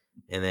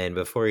 and then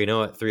before you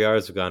know it, 3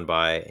 hours have gone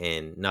by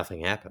and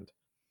nothing happened.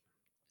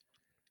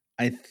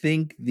 I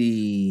think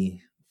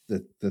the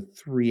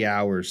 3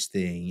 hours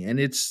thing, and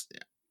it's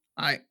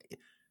I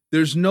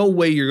there's no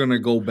way you're gonna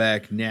go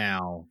back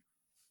now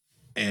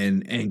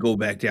and go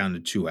back down to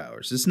 2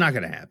 hours. It's not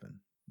gonna happen.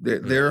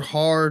 They're No.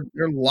 hard,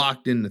 they're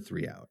locked into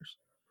 3 hours.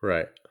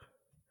 Right.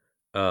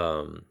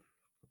 Um,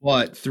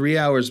 But 3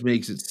 hours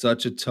makes it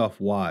such a tough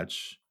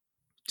watch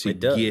to it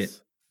get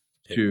does.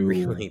 It to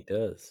really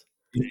does.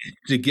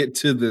 to get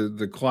to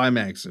the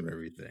climax of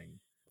everything.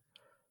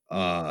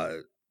 Uh,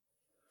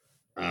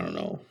 I don't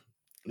know.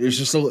 There's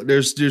just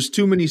there's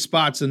too many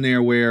spots in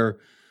there where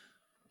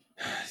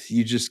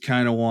you just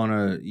kind of want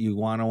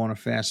to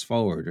fast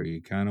forward, or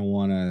you kind of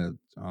want to,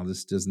 oh,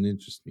 this doesn't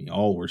interest me.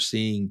 Oh, we're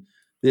seeing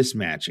this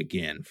match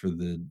again for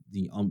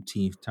the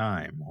umpteenth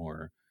time,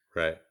 or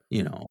Right.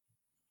 you know,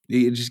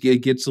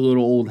 it gets a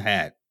little old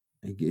hat.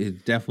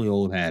 It's definitely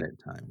old hat at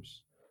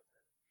times.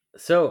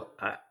 So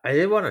I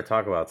did want to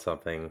talk about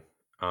something.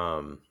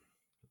 Um,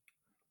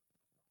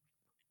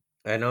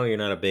 I know you're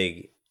not a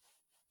big.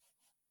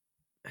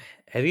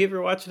 Have you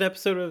ever watched an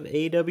episode of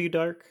AEW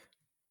Dark?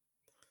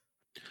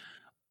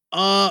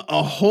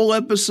 A whole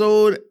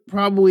episode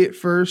probably at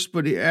first,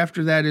 but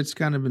after that, it's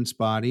kind of been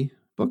spotty.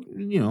 But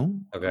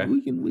Okay.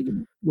 we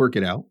can work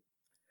it out.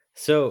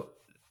 So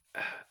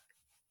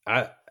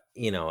I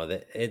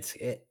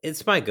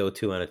it's my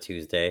go-to on a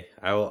Tuesday.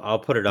 I'll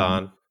put it Mhm.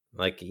 on,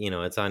 like,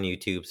 it's on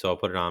YouTube, so I'll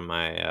put it on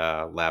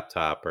my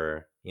laptop,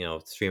 or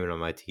stream it on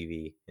my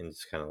TV, and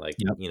just kind of like,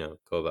 Yep.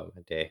 go about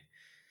my day.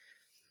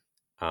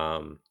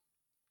 Um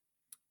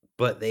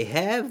but they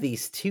had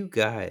these two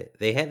guys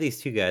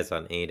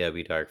on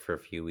AEW Dark for a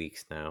few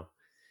weeks now,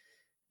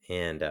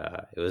 and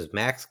it was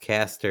Max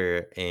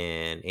Caster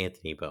and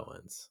Anthony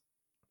Bowens.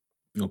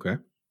 Okay.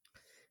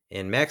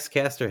 And Max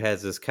Caster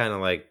has this kind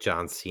of like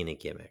John Cena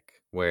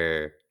gimmick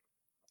where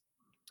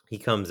he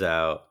comes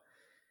out,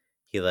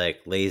 he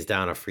like lays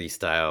down a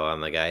freestyle on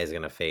the guy he's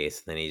gonna face,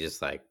 and then he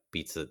just like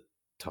beats the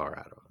tar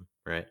out of him,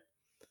 right?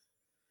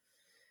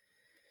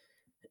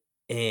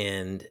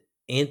 And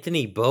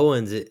Anthony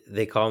Bowens,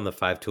 they call him the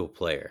 5 tool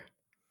player.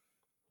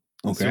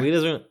 So Okay. he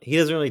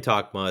doesn't really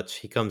talk much.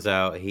 He comes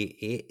out.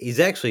 He's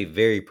actually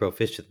very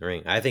proficient in the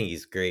ring. I think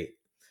he's great.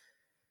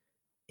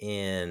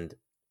 And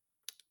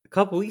a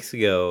couple weeks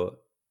ago,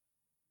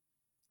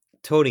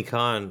 Tony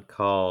Khan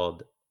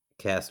called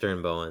Caster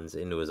and Bowens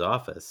into his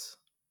office,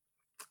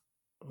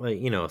 like,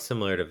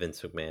 similar to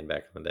Vince McMahon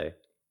back in the day.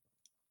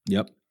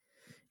 Yep.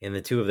 And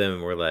the two of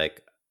them were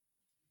like,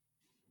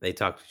 they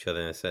talked to each other,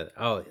 and they said,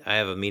 "Oh, I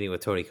have a meeting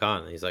with Tony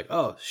Khan." And he's like,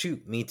 "Oh,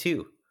 shoot, me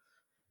too."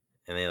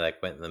 And they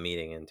like went in the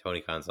meeting, and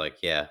Tony Khan's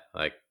like, "Yeah,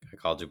 like I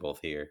called you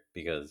both here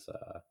because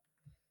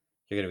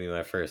you're gonna be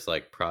my first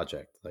like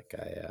project. Like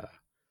I'm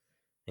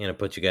gonna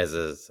put you guys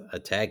as a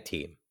tag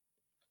team."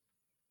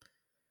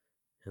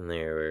 And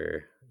they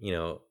were,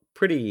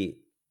 pretty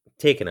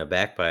taken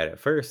aback by it at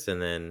first, and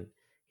then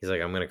he's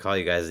like, "I'm gonna call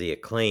you guys the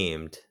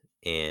Acclaimed,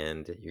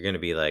 and you're gonna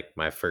be like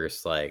my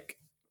first like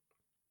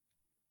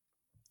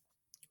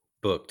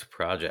booked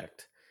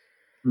project."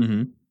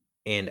 Mhm.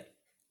 And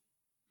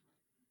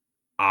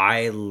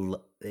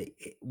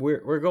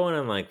we're going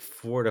on like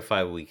 4 to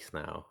 5 weeks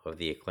now of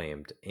the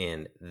Acclaimed,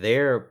 and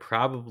they're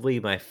probably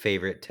my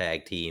favorite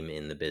tag team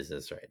in the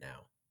business right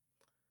now.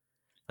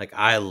 Like,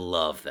 I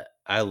love that.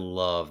 I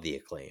love the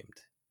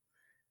Acclaimed.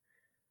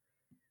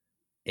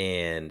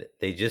 And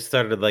they just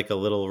started like a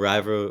little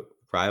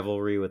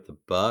rivalry with the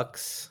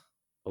Bucks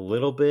a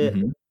little bit,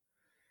 Mhm.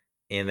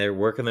 and they're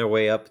working their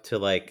way up to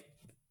like,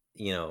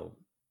 you know,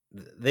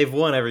 they've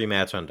won every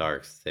match on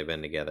Darks. They've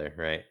been together,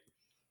 right?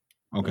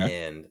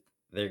 Okay. And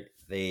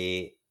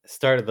they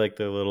started like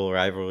their little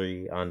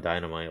rivalry on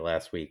Dynamite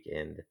last week,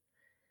 and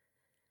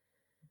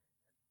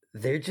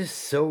they're just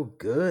so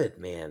good,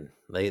 man.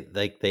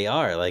 Like they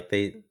are like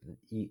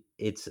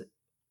it's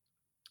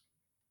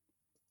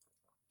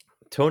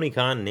Tony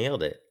Khan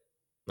nailed it.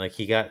 Like,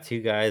 he got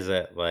two guys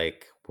that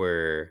like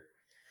were,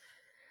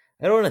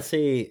 I don't want to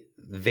say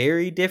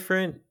very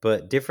different,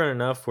 but different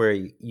enough where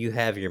you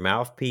have your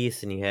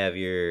mouthpiece and you have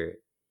your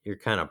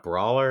kind of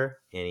brawler,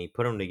 and he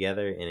put them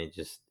together, and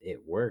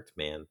it worked,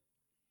 man.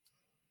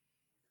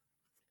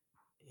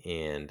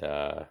 And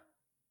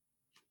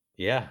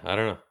yeah, I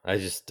don't know. I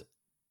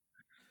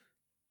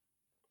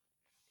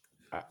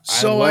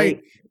So I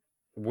like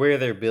where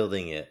they're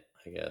building it,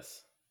 I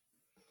guess.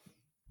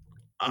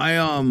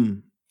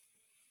 I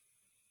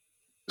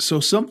so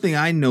something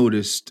I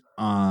noticed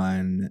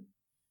on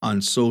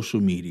social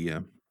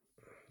media,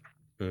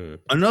 Mm,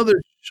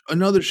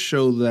 another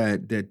show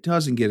that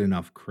doesn't get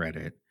enough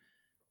credit,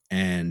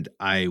 and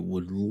I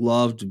would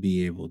love to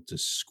be able to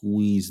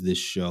squeeze this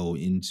show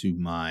into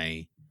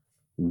my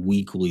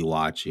weekly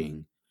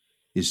watching,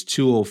 is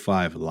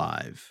 205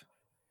 Live.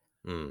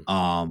 mm,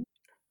 Um,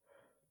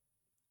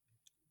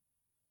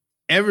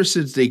 Ever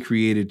since they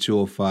created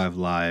 205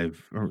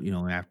 Live, or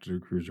after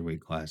the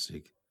Cruiserweight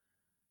Classic,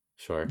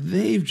 sure.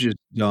 they've just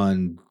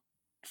done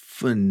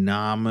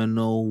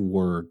phenomenal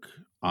work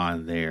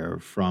on there,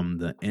 from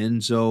the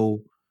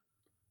Enzo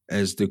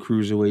as the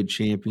Cruiserweight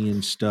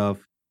champion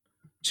stuff,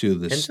 to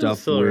the Enzo's stuff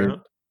still where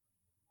around.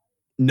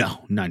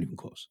 No, not even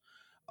close.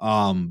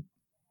 Um,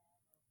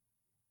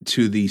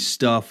 to the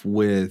stuff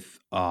with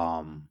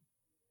I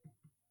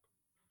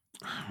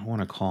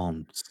want to call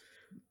him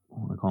I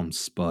want to call him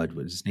Spud,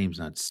 but his name's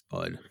not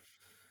Spud.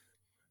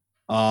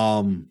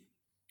 Um,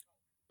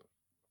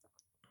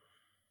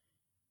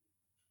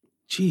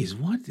 geez,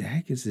 what the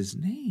heck is his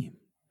name?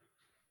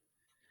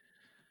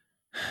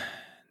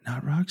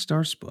 Not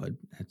Rockstar Spud.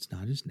 That's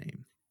not his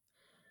name.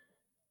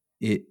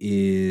 It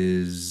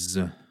is.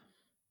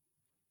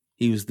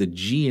 He was the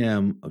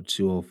GM of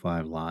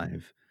 205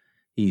 Live.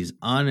 He's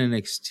on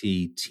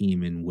NXT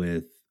teaming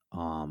with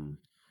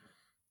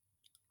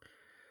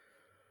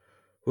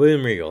William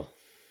Regal.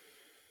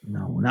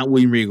 no, not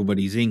William Regal, but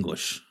he's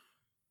English.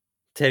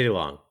 Teddy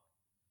Long.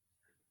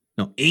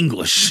 No,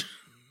 English.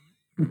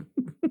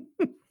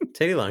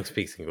 Teddy Long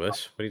speaks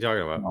English. What are you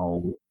talking about?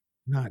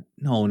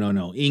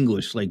 No.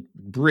 English, like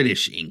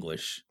British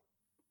English.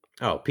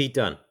 Oh, Pete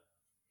Dunne.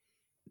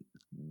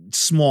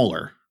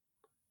 Smaller.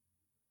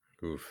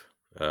 Oof.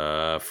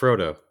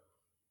 Frodo.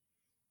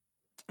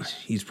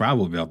 He's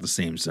probably about the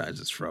same size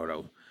as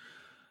Frodo.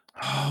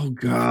 Oh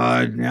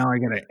God! Now I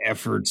gotta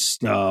effort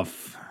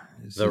stuff.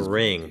 The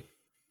Ring.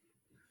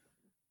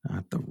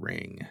 Not the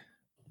Ring.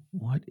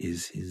 What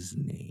is his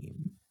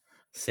name?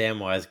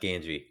 Samwise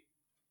Gamgee.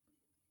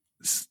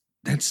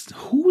 That's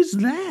who is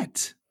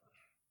that?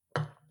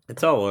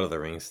 It's all Lord of the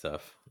Rings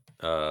stuff.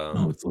 I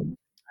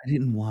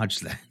didn't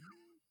watch that.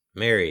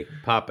 Mary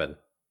Poppin.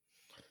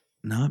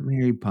 Not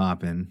Mary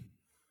Poppin.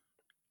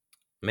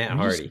 Matt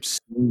Hardy.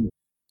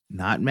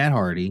 Not Matt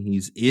Hardy.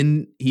 He's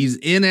in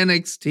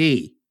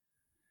NXT.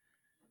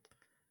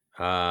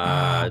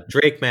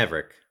 Drake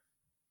Maverick.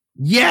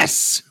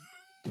 Yes.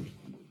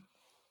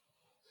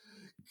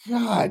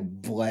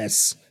 God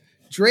bless.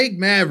 Drake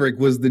Maverick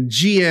was the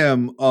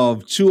GM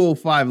of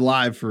 205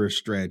 Live for a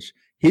stretch.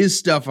 His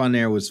stuff on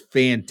there was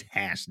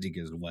fantastic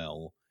as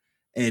well.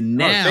 And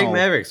now Drake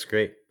Maverick's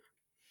great.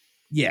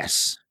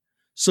 Yes.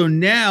 So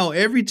now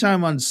every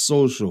time on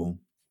social,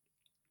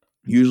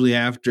 usually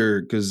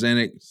after, because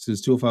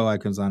since 205 Live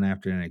comes on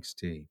after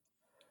NXT.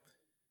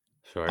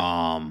 Sure.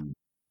 I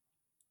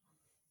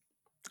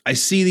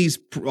see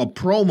a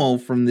promo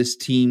from this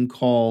team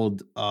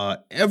called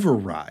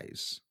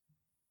Everrise.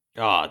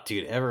 Oh,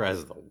 dude, Everrise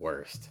is the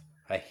worst.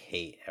 I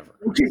hate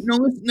Everrise. Okay,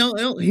 no,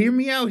 hear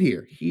me out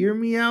here.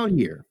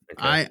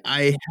 Okay.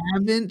 I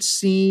haven't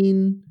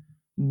seen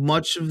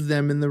much of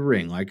them in the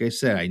ring. Like I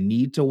said, I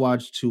need to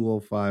watch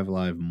 205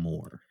 Live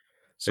more.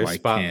 So There's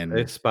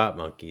spot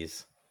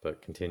monkeys,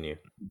 but continue.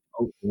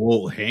 Oh,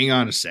 whoa, hang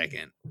on a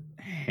second.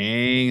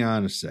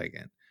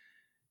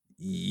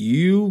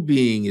 You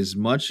being as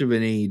much of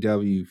an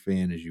AEW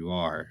fan as you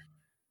are,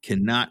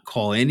 cannot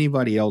call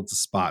anybody else a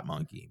spot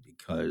monkey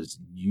because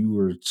you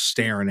were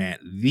staring at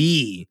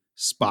the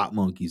spot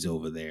monkeys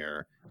over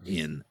there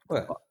in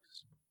what?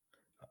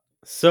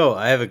 So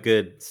I have a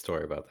good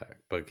story about that,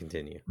 but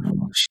continue.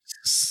 Oh,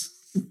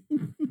 Jesus.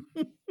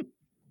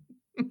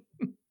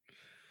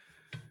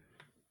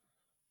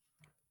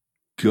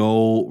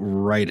 Go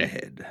right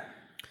ahead.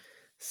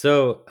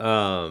 So,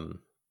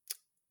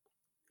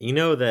 you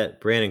know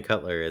that Brandon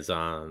Cutler is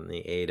on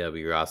the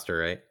AEW roster,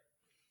 right?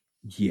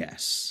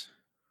 Yes.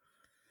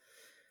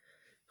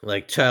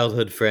 Like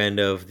childhood friend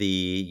of the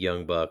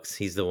Young Bucks.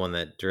 He's the one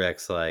that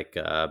directs like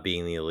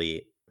Being the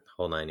Elite,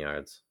 whole 9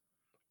 yards.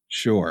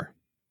 Sure.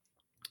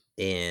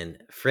 And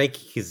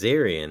Frankie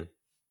Kazarian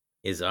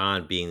is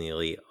on Being the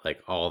Elite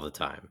like all the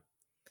time.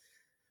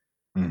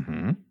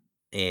 Mm-hmm.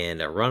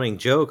 And a running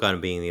joke on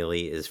Being the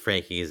Elite is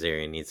Frankie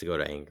Kazarian needs to go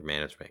to anger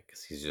management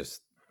because he's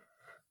just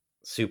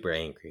super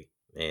angry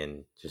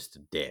and just a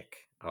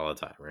dick all the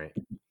time, right?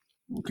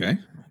 Okay.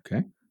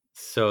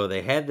 So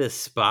they had this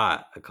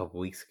spot a couple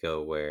weeks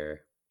ago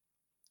where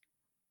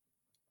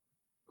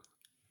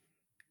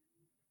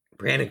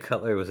Brandon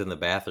Cutler was in the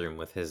bathroom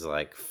with his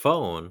like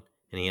phone,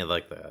 and he had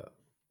like the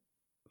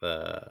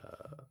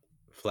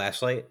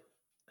flashlight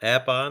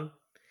app on.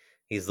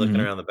 He's looking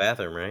around the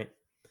bathroom, right?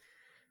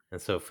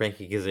 And so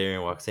Frankie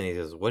Kazarian walks in. He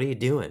says, "What are you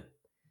doing?"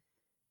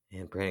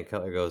 And Brandon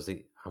Cutler goes,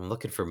 "I'm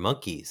looking for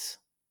monkeys."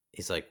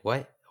 He's like,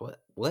 "What?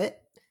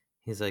 What?"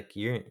 He's like,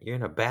 "You're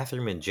in a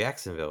bathroom in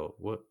Jacksonville.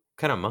 What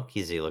kind of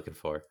monkeys are you looking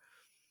for?"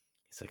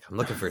 He's like, "I'm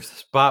looking for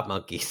spot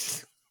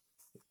monkeys."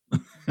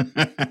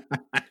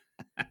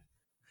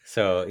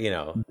 So,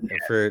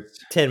 for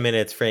 10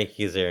 minutes,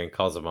 Frankie Kazarian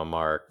calls him a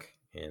mark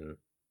and,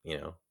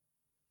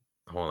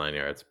 whole 9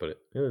 yards,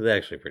 but it was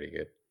actually pretty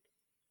good.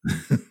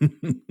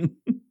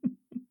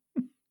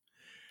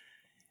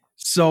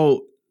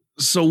 So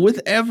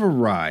with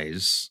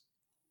Everrise,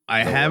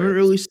 I haven't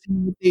really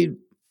seen what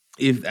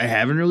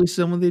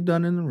they've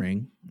done in the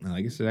ring.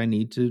 Like I said, I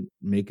need to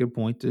make a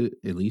point to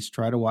at least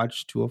try to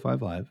watch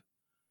 205 Live.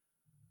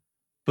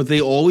 But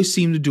they always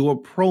seem to do a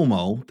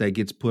promo that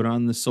gets put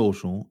on the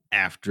social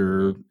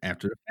after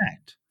the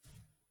fact.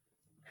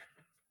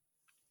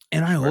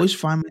 And I always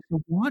find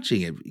myself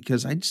watching it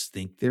because I just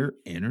think they're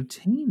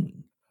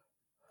entertaining.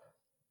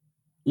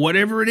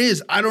 Whatever it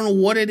is, I don't know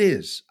what it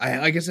is.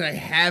 Like I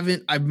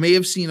said, I may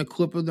have seen a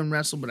clip of them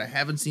wrestle, but I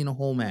haven't seen a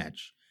whole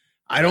match.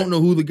 I Right. don't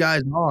know who the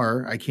guys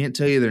are. I can't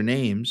tell you their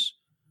names.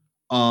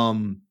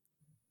 Um,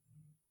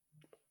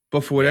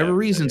 but for Yeah, I whatever have no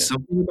reason, idea.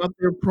 something about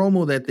their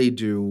promo that they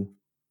do,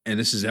 and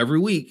this is every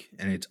week,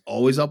 and it's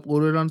always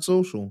uploaded on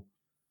social.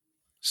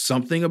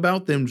 Something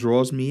about them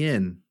draws me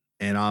in,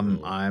 and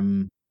Mm.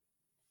 I'm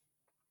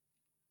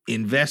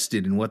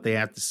invested in what they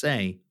have to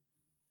say.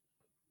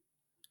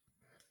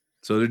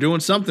 So they're doing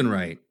something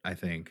right, I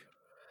think.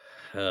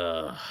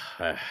 Uh,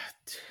 uh,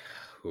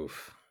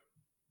 oof.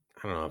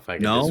 I don't know if I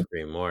could No?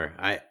 disagree more.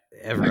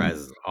 Everrise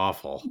is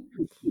awful.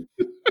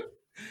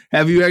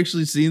 Have you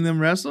actually seen them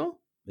wrestle?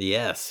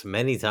 Yes,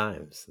 many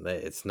times.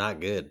 It's not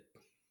good.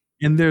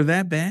 And they're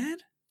that bad?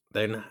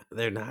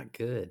 They're not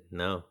good.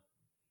 No.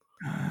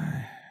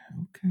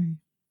 Okay.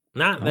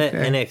 Not that Okay.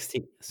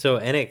 NXT. So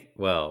NXT,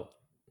 well,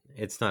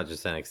 it's not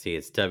just NXT,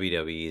 it's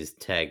WWE's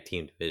tag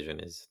team division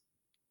is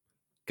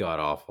god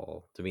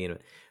awful to be in.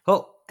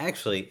 Oh,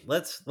 actually,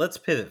 let's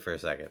pivot for a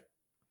second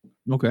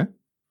Okay.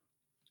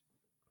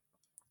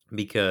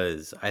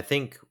 because I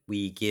think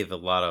we give a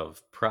lot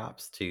of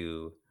props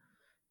to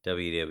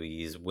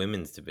WWE's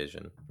women's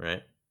division,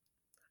 right?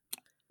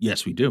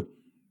 Yes, we do.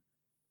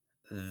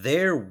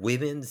 Their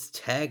women's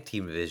tag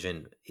team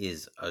division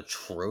is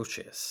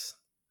atrocious.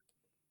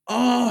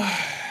 Oh,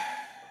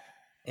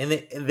 And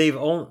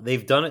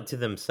they've done it to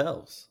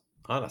themselves,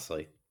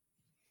 honestly.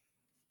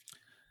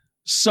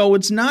 so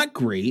it's not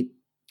great.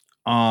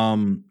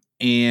 And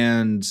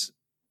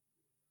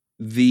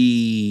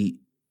the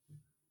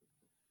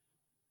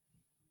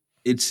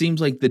it seems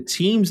like the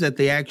teams that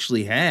they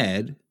actually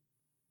had,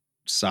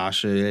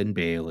 Sasha and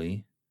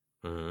Bailey,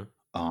 Mhm.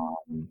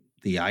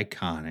 the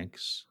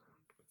Iconics,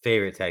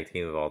 Favorite tag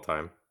team of all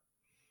time.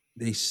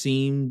 they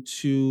seem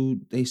to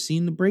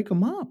break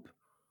them up.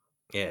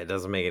 Yeah, it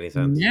doesn't make any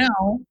sense.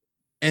 Now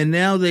and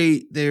now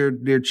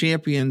their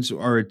champions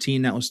are a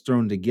team that was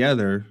thrown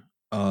together,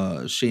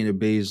 Shayna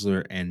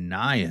Baszler and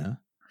Nia.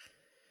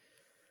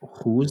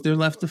 Who is there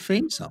left to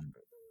face them?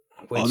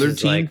 Which Other is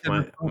teams like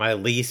that my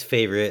least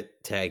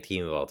favorite tag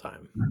team of all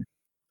time.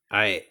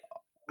 I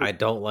I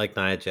don't like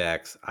Nia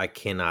Jax. I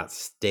cannot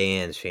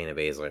stand Shayna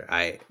Baszler.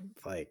 I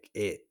like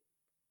it.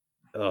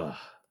 Ugh,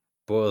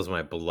 boils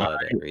my are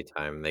blood every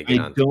time they I get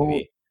on don't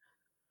TV.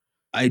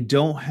 I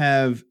don't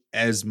have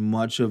as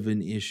much of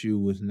an issue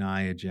with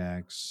Nia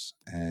Jax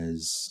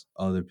as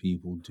other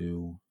people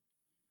do.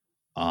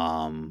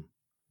 Um,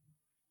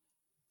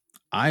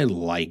 I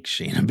like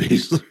Shayna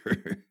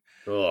Baszler.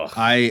 Ugh,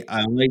 I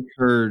like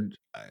her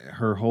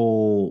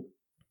whole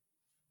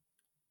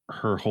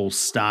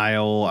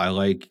style. I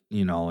like,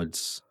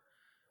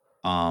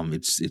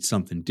 it's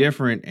something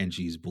different and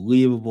she's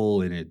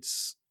believable and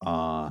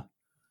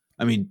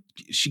I mean,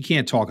 she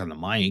can't talk on the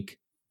mic,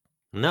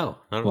 no,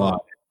 not at but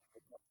all.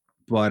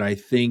 I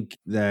think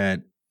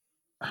that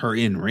her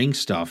in-ring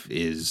stuff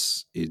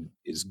is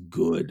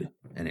good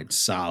and it's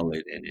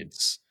solid and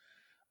it's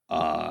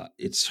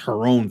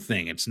her own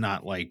thing. It's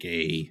not like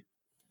a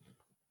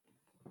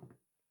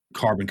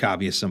carbon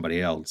copy of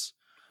somebody else.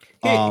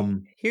 Here,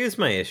 Um, here's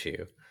my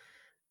issue: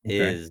 okay.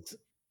 is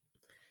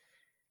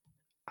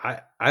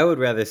I would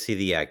rather see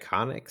the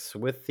Iconics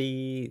with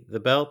the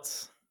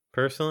belts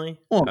personally.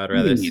 Oh, I would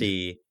rather agreed.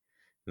 see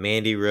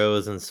Mandy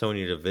Rose and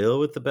Sonya Deville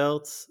with the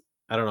belts.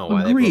 I don't know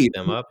why they broke Agreed.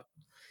 them up.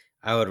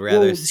 I would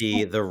rather Well,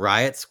 see the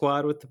Riot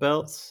Squad with the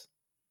belts.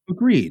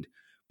 agreed.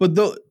 But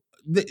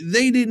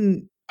they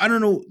didn't I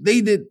don't know,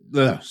 they did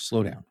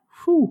slow down.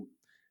 Whew.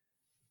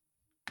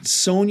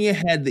 Sonya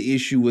had the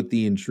issue with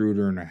the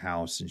intruder in her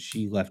house, and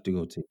she left to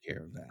go take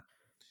care of that.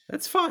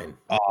 That's fine.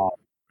 Uh,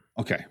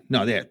 okay.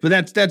 No, yeah, but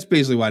that's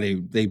basically why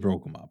they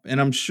broke them up, and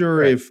I'm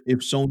sure Right. if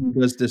Sonya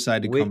does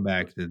decide to come We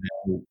back, that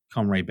they'll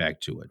come right back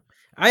to it.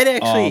 I'd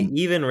actually Um,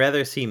 even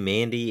rather see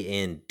Mandy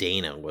and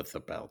Dana with the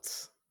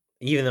belts.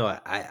 Even though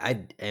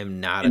I am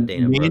not a and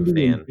Dana Brooke Mandy and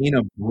fan.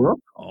 Dana Brooke?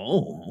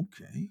 Oh,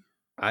 okay.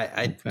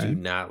 I do Okay.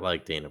 not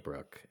like Dana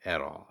Brooke at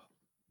all.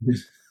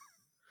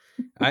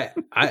 I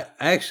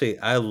actually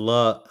I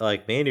love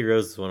like Mandy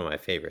Rose is one of my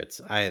favorites.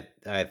 I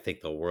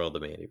think the world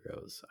of Mandy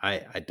Rose. I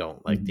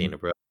don't like Mhm. Dana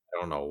Brooke. I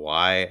don't know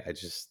why.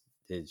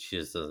 She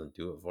just doesn't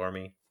do it for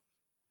me.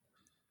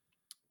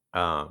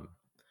 Um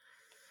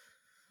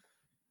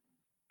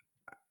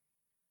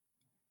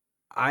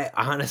I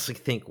honestly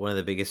think one of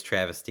the biggest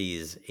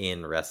travesties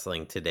in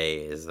wrestling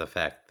today is the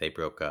fact they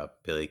broke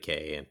up Billy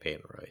Kay and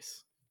Peyton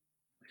Royce.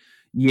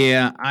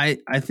 Yeah, I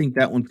think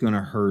that one's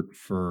gonna hurt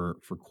for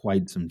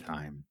quite some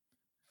time.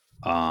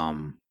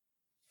 Um,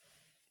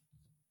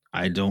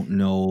 I don't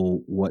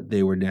know what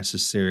they were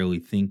necessarily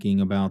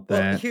thinking about Well,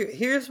 that.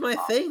 here's my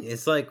thing.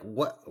 It's like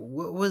what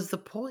was the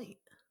point?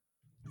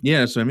 Yeah,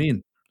 that's what I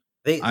mean.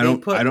 They I they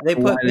don't I put don't they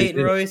know why put they Peyton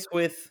did it. Royce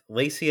with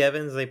Lacey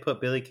Evans. They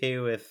put Billy Kay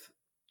with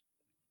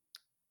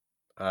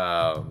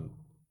um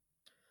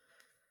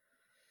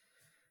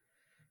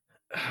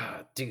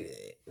dude,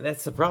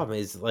 that's the problem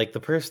is like the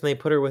person they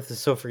put her with is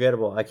so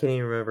forgettable. I can't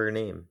even remember her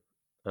name.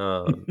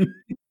 Um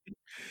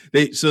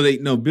they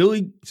no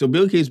Billy. So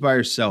Billy Kay's by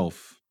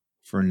herself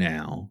for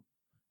now,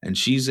 and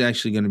she's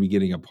actually going to be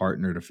getting a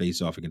partner to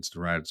face off against the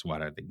Riot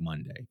Squad. I think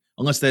Monday,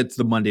 unless that's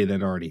the Monday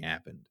that already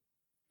happened,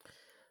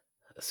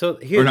 So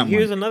or here's not Monday.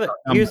 here's another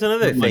Not here's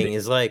another not Monday. thing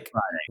is like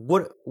Friday.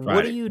 what are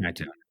Friday. you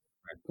SmackDown.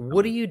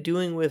 what are Monday. you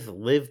doing with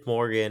Liv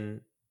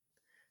Morgan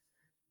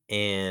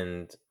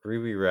and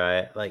Ruby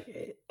Riot?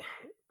 Like,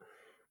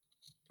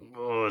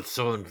 oh, it's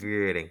so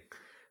infuriating.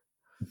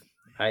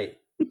 I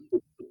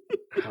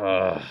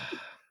uh,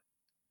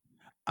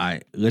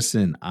 I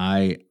listen.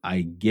 I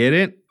get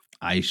it.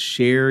 I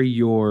share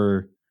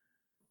your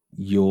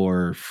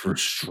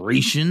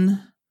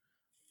frustration.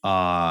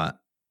 Uh,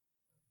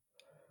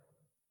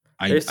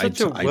 there's such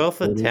a I wealth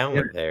of totally get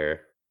talent it.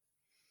 there.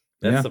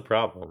 That's Yeah. the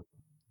problem.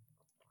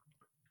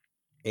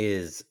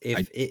 Is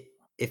I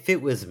if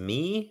it was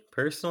me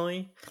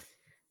personally,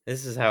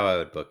 this is how I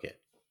would book it,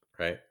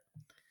 right?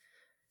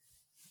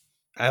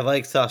 I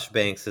like Sasha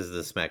Banks as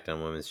the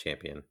SmackDown Women's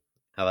Champion.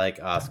 I like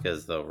Asuka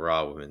as the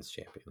Raw Women's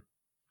Champion.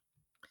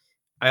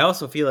 I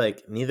also feel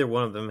like neither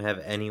one of them have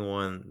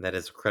anyone that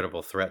is a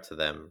credible threat to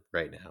them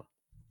right now.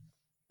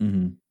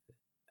 mhm.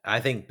 I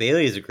think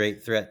Bailey is a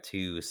great threat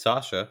to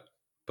Sasha,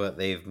 but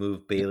they've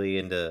moved Bailey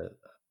into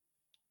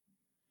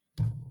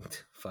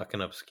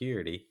fucking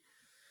obscurity.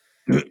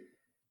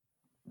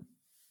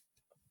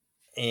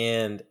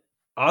 And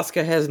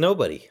Asuka has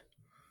nobody.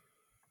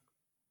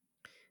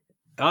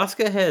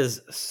 Asuka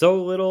has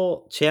so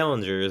little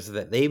challengers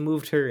that they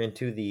moved her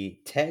into the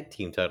tag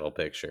team title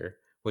picture,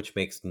 which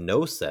makes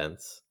no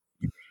sense.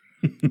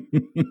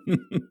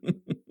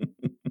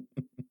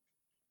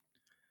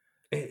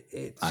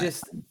 It's I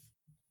just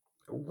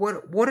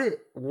what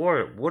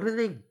are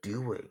they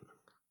doing?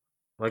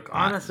 Like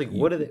honestly,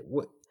 what are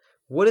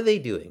they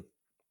doing?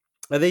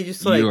 Are they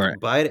just you like are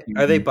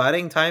are they you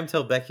biding time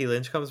till Becky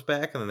Lynch comes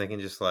back and then they can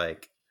just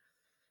like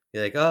be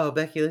like, oh,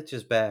 Becky Lynch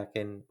is back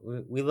and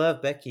we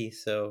love Becky,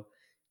 so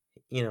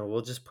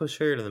we'll just push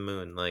her to the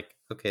moon. Like,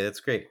 okay, that's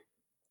great.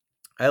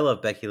 I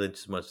love Becky Lynch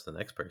as much as the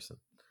next person,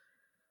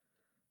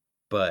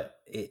 but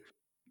it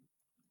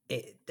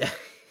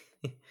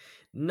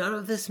none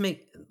of this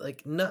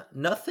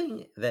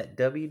nothing that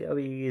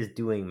WWE is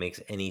doing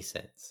makes any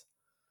sense.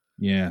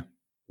 yeah.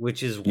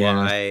 Which is Yeah,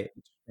 that's why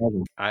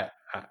trouble. I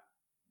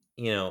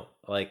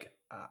like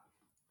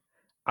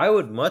I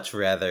would much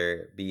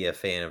rather be a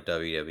fan of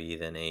WWE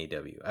than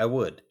AEW. I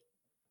would.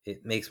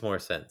 It makes more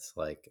sense.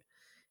 Like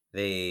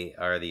they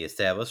are the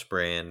established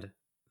brand.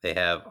 They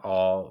have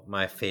all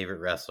my favorite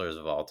wrestlers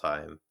of all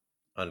time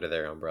under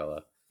their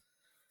umbrella.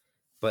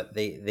 But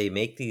they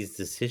make these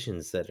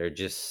decisions that are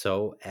just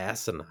so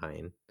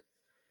asinine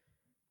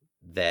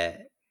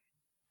that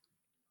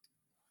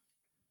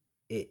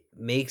it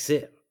makes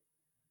it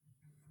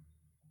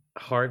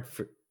hard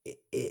for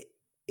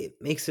it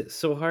makes it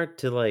so hard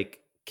to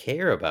like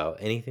care about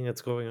anything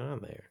that's going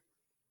on there.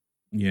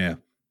 Yeah.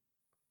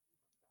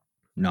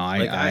 No,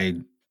 Like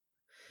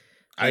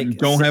I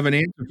don't have an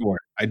answer for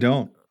it. I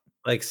don't.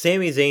 like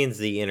Sami Zayn's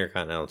the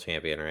Intercontinental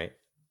Champion, right?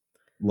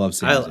 Love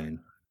Sami I Zayn.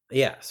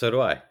 Yeah, so do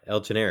I.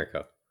 El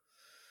Generico.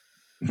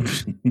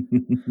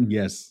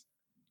 Yes.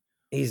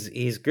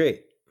 He's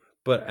great,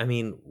 but I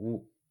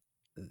mean,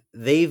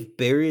 they've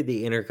buried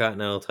the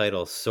Intercontinental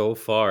title so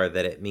far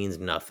that it means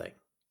nothing.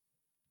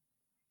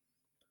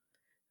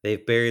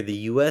 They've buried the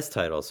U.S.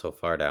 title so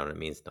far down it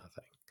means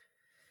nothing.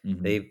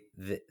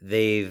 Mhm.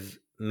 They've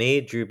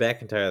made Drew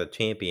McIntyre the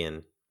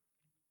champion,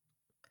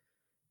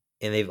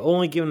 and they've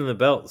only given him the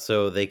belt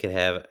so they could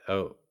have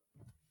a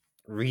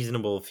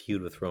reasonable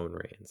feud with Roman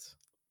Reigns.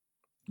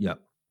 Yep.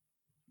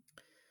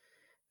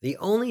 The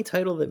only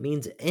title that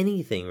means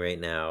anything right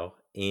now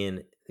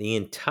in the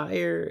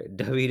entire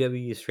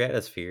WWE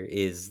stratosphere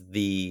is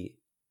the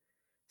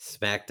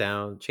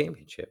SmackDown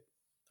Championship,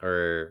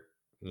 or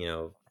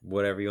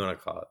whatever you want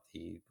to call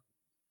it,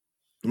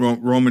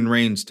 Roman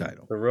Reigns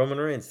title. the Roman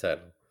Reigns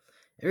title.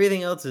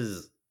 Everything else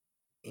is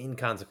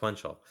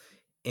inconsequential,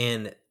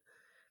 and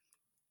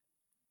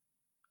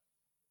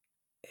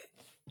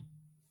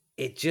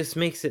it just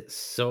makes it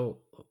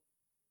so.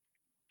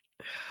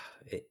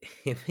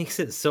 It makes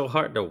it so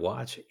hard to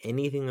watch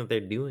anything that they're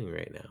doing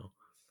right now.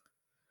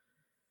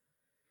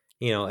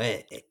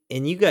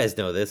 And you guys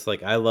know this.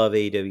 Like, I love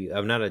AEW.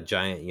 I'm not a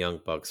giant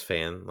Young Bucks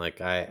fan. Like,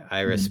 I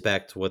Mhm.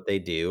 respect what they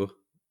do.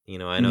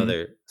 I know Mhm.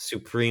 they're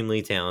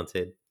supremely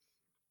talented.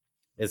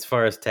 As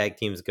far as tag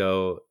teams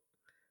go,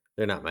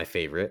 they're not my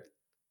favorite,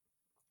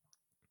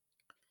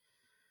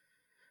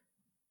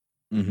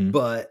 Mhm.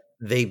 but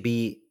they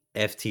beat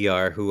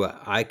FTR, who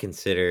I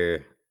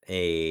consider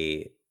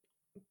a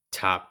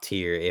top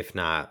tier, if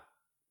not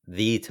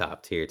the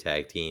top tier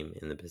tag team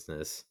in the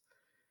business.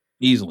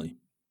 Easily.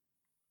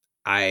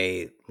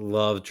 I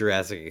love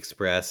Jurassic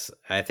Express.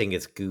 I think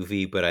it's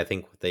goofy, but I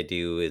think what they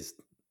do is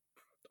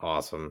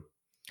awesome.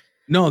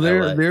 No, I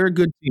let they're a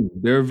good team.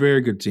 They're a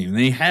very good team.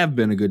 They have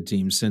been a good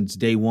team since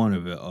day one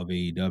of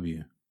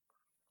AEW.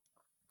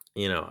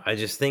 I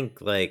just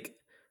think like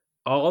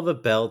all the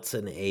belts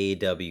in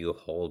AEW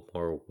hold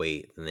more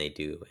weight than they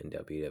do in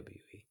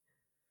WWE.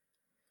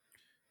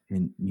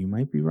 And you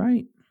might be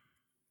right.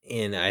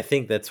 And I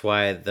think that's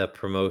why the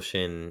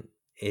promotion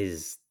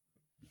is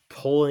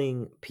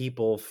pulling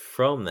people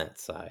from that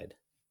side.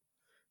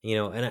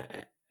 And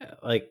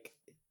like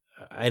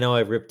I know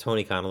I ripped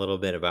Tony Khan a little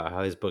bit about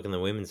how he's booking the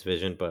women's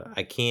division, but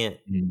I can't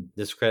Mm.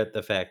 discredit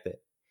the fact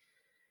that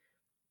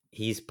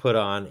he's put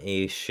on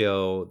a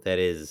show that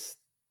is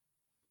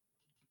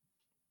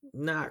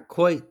not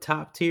quite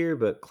top tier,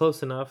 but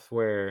close enough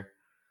where,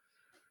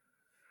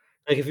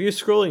 like, if you're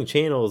scrolling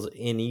channels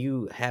and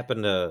you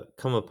happen to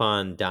come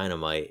upon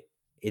Dynamite,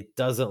 it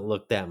doesn't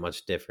look that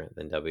much different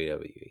than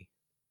WWE.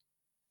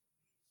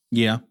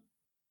 Yeah, I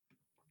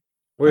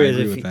Whereas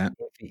agree with that.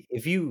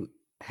 if you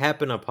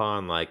happen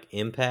upon like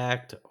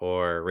Impact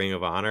or Ring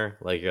of Honor,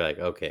 like you're like,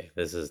 okay,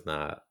 this is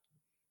not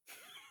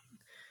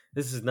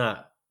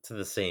to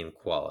the same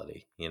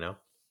quality.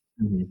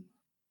 Mhm.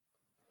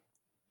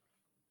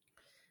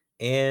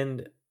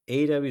 And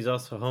AEW is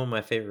also home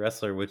my favorite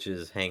wrestler, which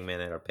is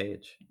Hangman Adam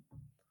Page.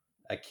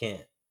 I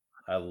can't.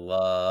 I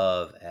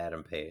love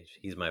Adam Page.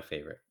 He's my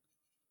favorite.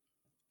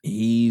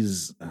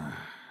 He's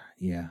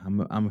yeah,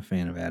 I'm a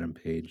fan of Adam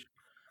Page.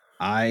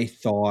 I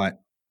thought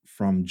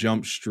from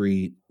Jump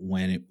Street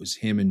when it was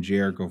him and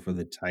Jericho for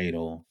the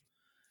title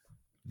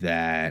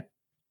that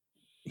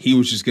he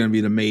was just going to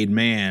be the made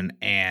man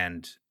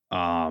and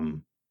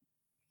um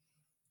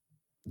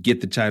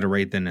get the title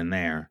right then and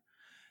there.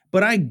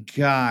 But I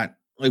got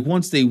like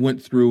once they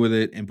went through with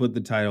it and put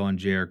the title on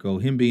Jericho,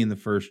 him being the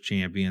first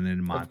champion and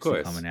Of Moxley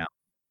course. coming out.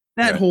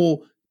 That Right.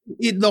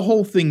 the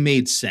whole thing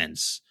made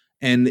sense.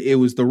 And it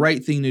was the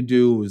right thing to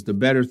do. It was the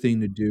better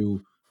thing to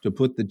do to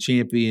put the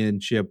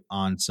championship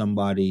on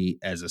somebody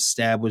as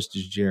established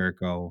as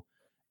Jericho.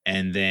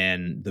 And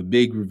then the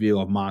big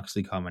reveal of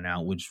Moxley coming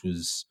out, which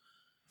was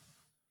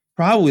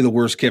probably the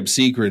worst kept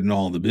secret in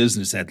all the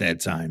business at that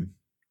time.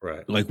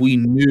 Right. Like we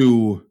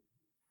knew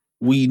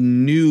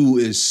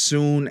as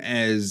soon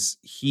as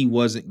he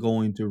wasn't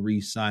going to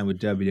re-sign with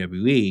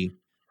WWE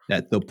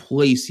that the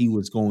place he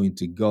was going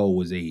to go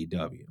was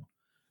AEW.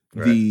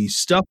 Right. The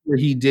stuff where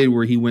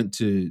he went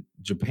to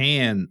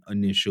Japan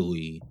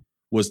initially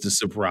was the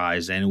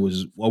surprise, and it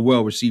was a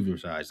well-received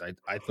surprise.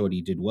 I thought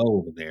he did well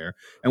over there,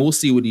 and we'll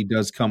see what he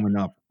does coming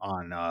up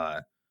on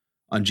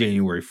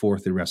January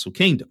 4th at Wrestle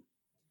Kingdom.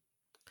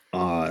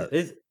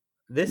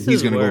 This He's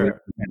is gonna go right where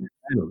to the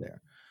title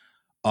there.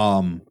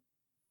 Um,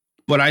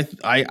 but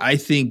I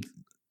think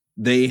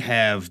they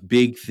have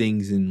big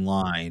things in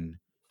line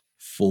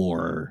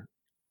for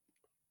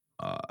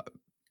uh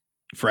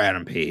for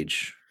Adam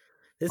Page.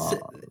 this Uh,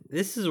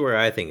 this is where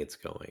I think it's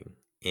going.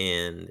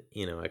 And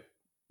I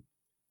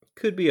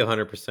could be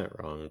 100%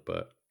 wrong,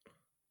 but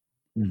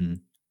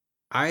mhm,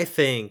 I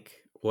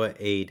think what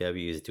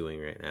AEW is doing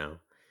right now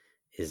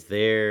is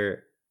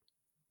they're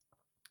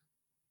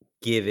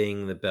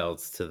giving the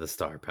belts to the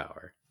star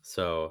power.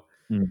 So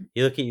mm,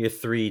 you look at your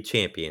three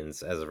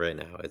champions as of right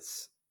now.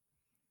 It's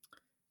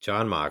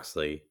John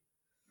Moxley,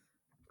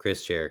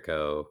 Chris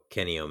Jericho,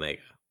 Kenny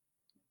Omega.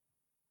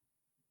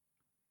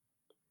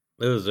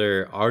 Those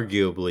are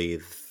arguably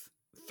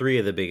three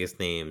of the biggest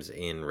names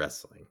in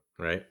wrestling,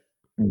 right?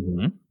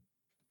 mhm,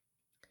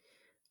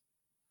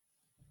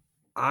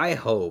 I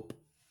hope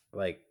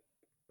like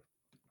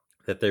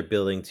that they're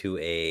building to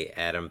a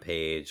Adam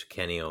Page,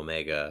 Kenny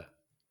Omega,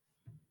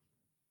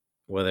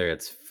 whether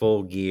it's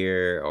Full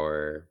Gear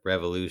or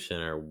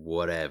Revolution or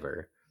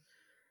whatever,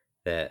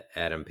 that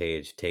Adam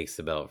Page takes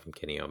the belt from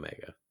Kenny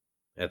Omega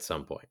at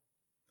some point.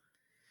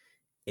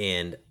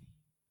 And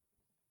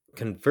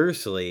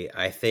conversely,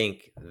 I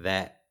think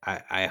that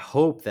I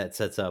hope that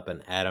sets up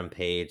an Adam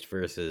Page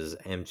versus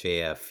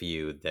MJF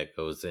feud that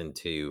goes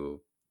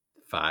into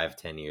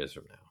 5-10 years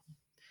from now.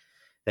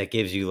 That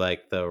gives you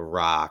like the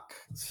Rock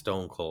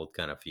Stone Cold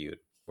kind of feud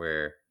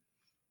where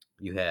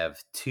you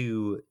have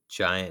two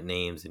giant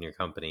names in your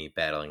company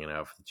battling it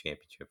out for the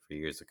championship for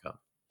years to come.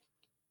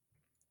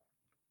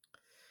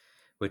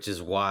 Which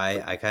is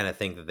why I kind of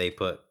think that they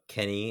put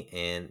Kenny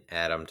and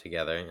Adam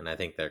together, and I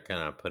think they're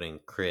kind of putting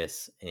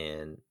Chris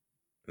and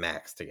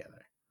Max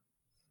together.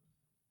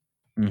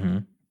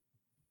 mhm.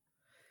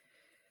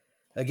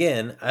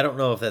 Again, I don't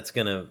know if that's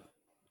going to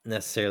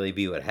necessarily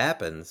be what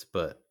happens,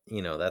 but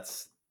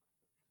that's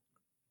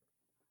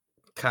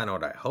kind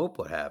of what I hope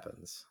what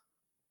happens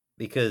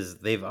because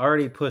they've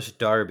already pushed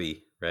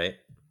Darby, right?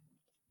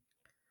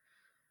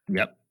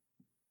 Yep.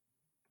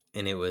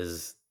 And it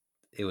was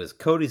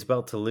Cody's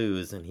belt to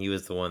lose, and he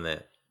was the one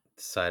that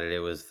decided it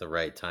was the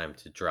right time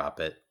to drop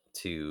it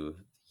to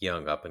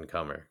young up and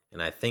comer.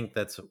 And I think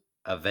that's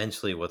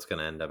eventually what's going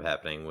to end up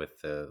happening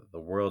with the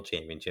world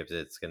championships.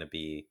 It's going to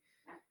be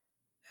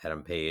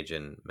Adam Page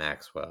and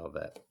Maxwell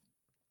that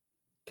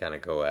kind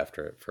of go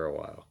after it for a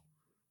while.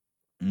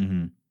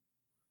 Mhm.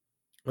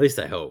 At least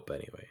I hope,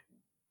 anyway.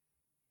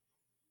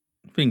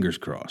 Fingers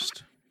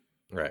crossed.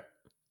 Right.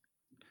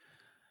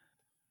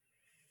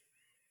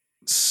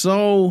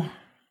 So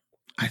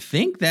I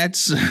think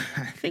that's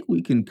I think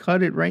we can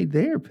cut it right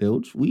there,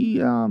 Pilch. We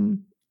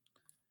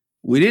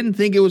didn't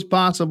think it was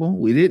possible.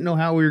 We didn't know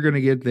how we were going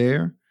to get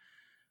there.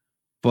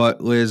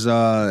 But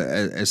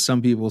as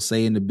some people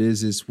say in the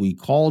business, we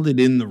called it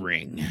in the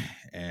ring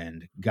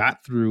and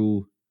got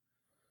through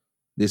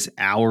this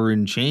hour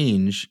and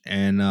change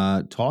and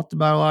talked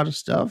about a lot of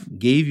stuff.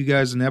 Gave you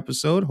guys an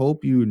episode.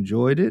 Hope you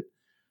enjoyed it.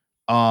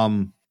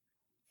 And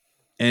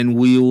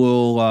we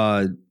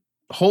will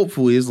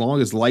hopefully, as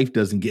long as life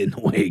doesn't get in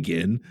the way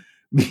again,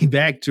 be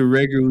back to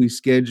regularly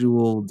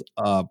scheduled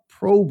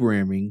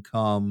programming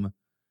come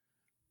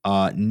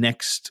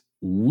next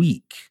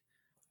week.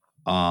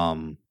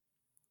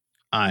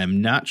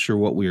 I'm not sure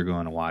what we are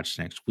going to watch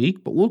next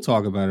week, but we'll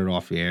talk about it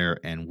off air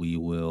and we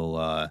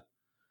will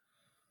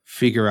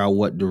figure out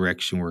what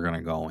direction we're going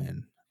to go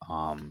in.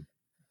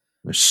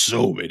 There's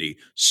so many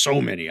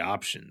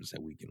options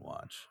that we can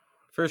watch.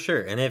 For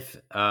sure. And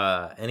if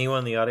anyone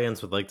in the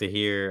audience would like to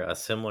hear a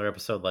similar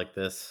episode like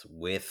this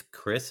with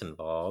Chris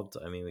involved,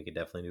 I mean, we could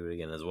definitely do it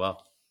again as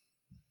well.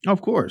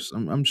 Of course,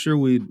 I'm sure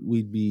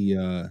we'd be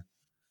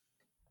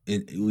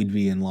we'd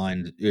be in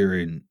line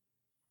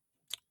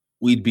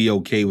we'd be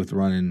okay with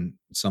running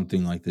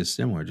something like this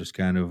similar, just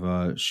kind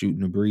of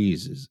shooting a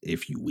breeze,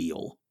 if you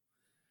will.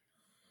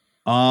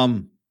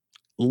 Let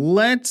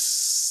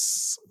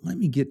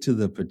me get to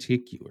the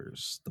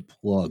particulars, the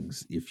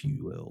plugs, if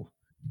you will.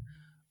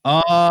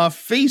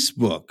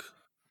 Facebook,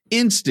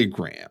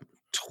 Instagram,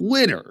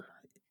 Twitter,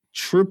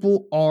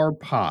 Triple R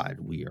Pod,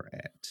 we are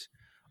at.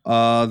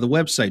 The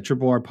website,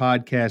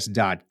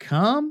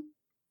 triplerpodcast.com.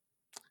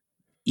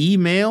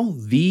 Email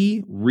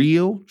the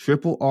real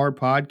triple R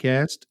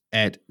podcast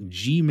at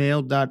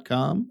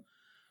gmail.com.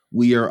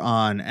 We are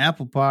on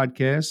Apple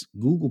Podcasts,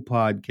 Google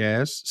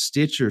Podcasts,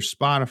 Stitcher,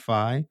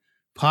 Spotify,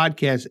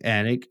 Podcast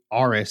Addict,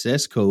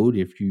 RSS code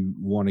if you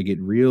want to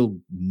get real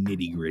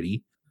nitty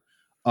gritty.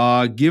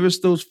 Give us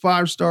those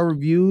 5-star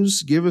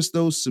reviews. Give us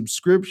those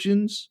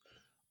subscriptions.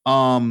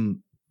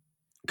 Contact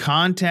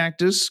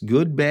us,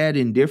 good, bad,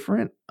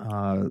 indifferent.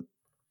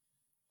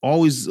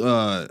 Always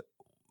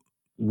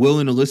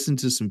willing to listen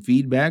to some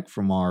feedback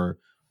from our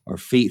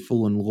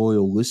faithful and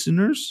loyal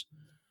listeners.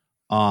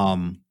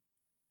 And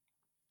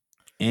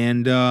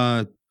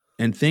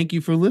thank you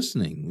for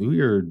listening.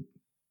 We are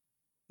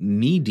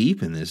knee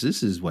deep in this.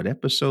 This is what,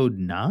 episode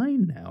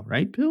 9 now,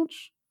 right,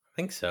 Pilch? I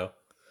think so.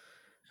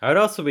 I would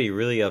also be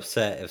really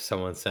upset if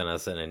someone sent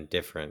us an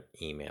indifferent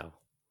email.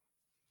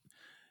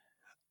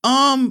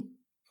 To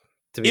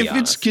be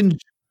honest.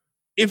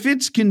 If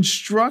it's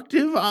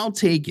constructive, I'll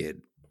take it.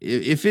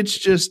 If it's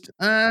just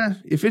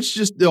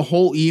the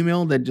whole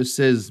email that just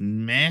says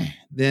meh,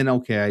 then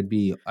okay,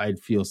 I'd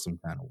feel some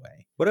kind of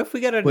way. What if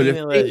we got an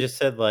email that just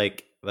said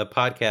like the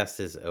podcast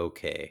is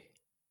okay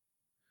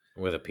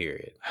with a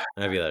period?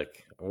 And I'd be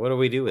like, what do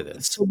we do with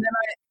this?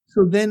 So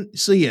if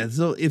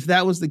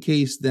that was the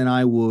case, then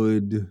I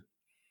would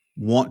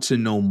want to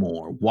know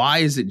more. Why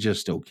is it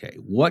just okay?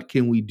 What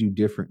can we do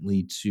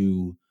differently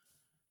to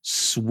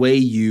sway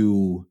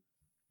you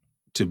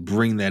to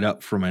bring that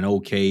up from an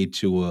okay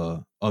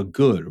to a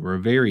good or a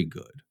very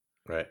good?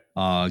 Right.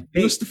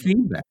 Give us the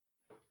feedback.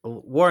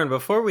 Warren,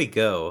 before we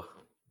go,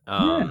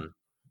 I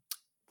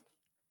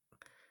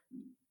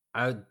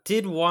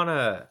did want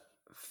to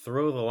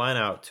throw the line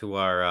out to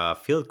our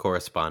field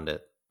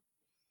correspondent.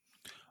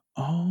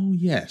 Oh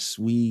yes,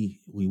 we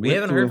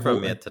haven't heard from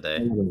him yet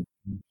today.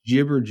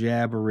 Jibber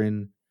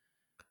jabbering.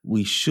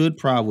 We should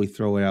probably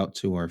throw it out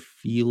to our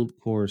field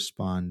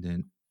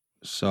correspondent.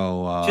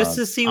 So just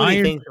to see what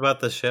he thinks about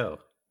the show.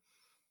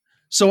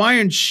 So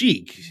Iron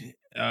Sheik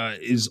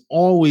is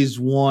always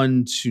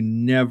one to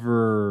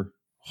never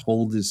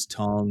hold his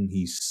tongue.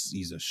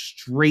 He's a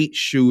straight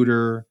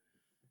shooter.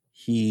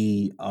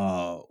 He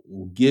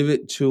will give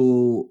it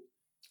to.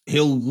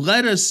 He'll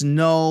let us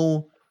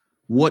know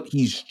what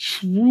he's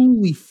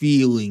truly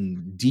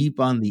feeling deep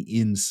on the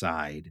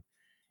inside,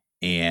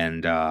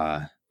 and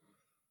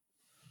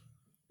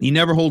he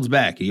never holds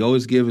back. He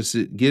always gives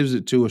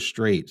it to us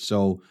straight.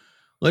 So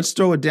let's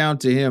throw it down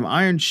to him.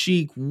 Iron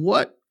Sheik,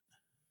 what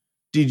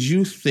did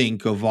you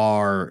think of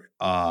our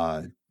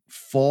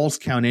Falls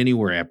Count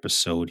Anywhere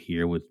episode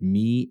here with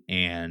me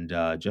and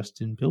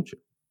Justin Pilcher?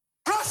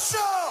 Russia,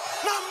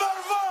 number 1,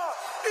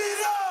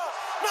 Iran,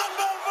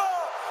 number 1,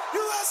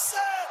 USA,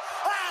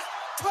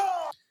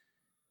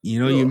 You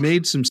know, you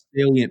made some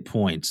salient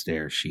points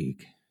there,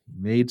 Sheik.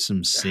 You made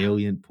some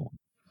salient points.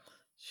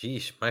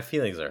 Sheesh, my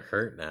feelings are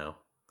hurt now.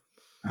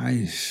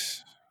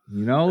 He's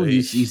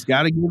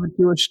got to give it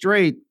to us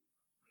straight.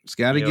 He's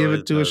got to give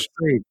it to us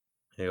straight.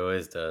 He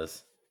always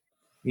does.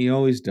 He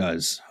always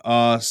does.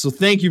 So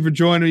thank you for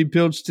joining me,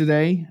 Pilch,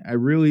 today. I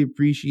really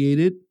appreciate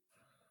it.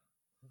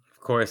 Of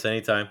course,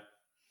 anytime.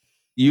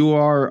 You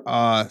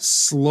are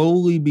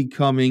slowly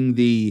becoming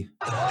the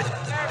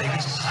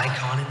biggest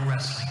icon in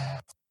wrestling.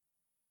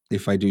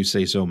 If I do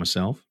say so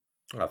myself.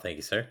 Oh, thank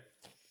you, sir.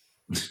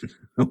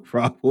 No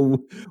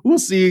problem. We'll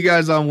see you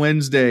guys on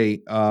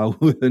Wednesday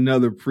with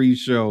another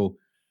pre-show.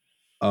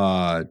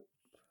 Another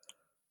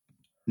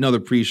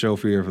pre-show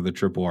for you for the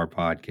Triple R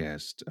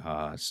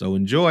podcast. So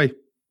enjoy.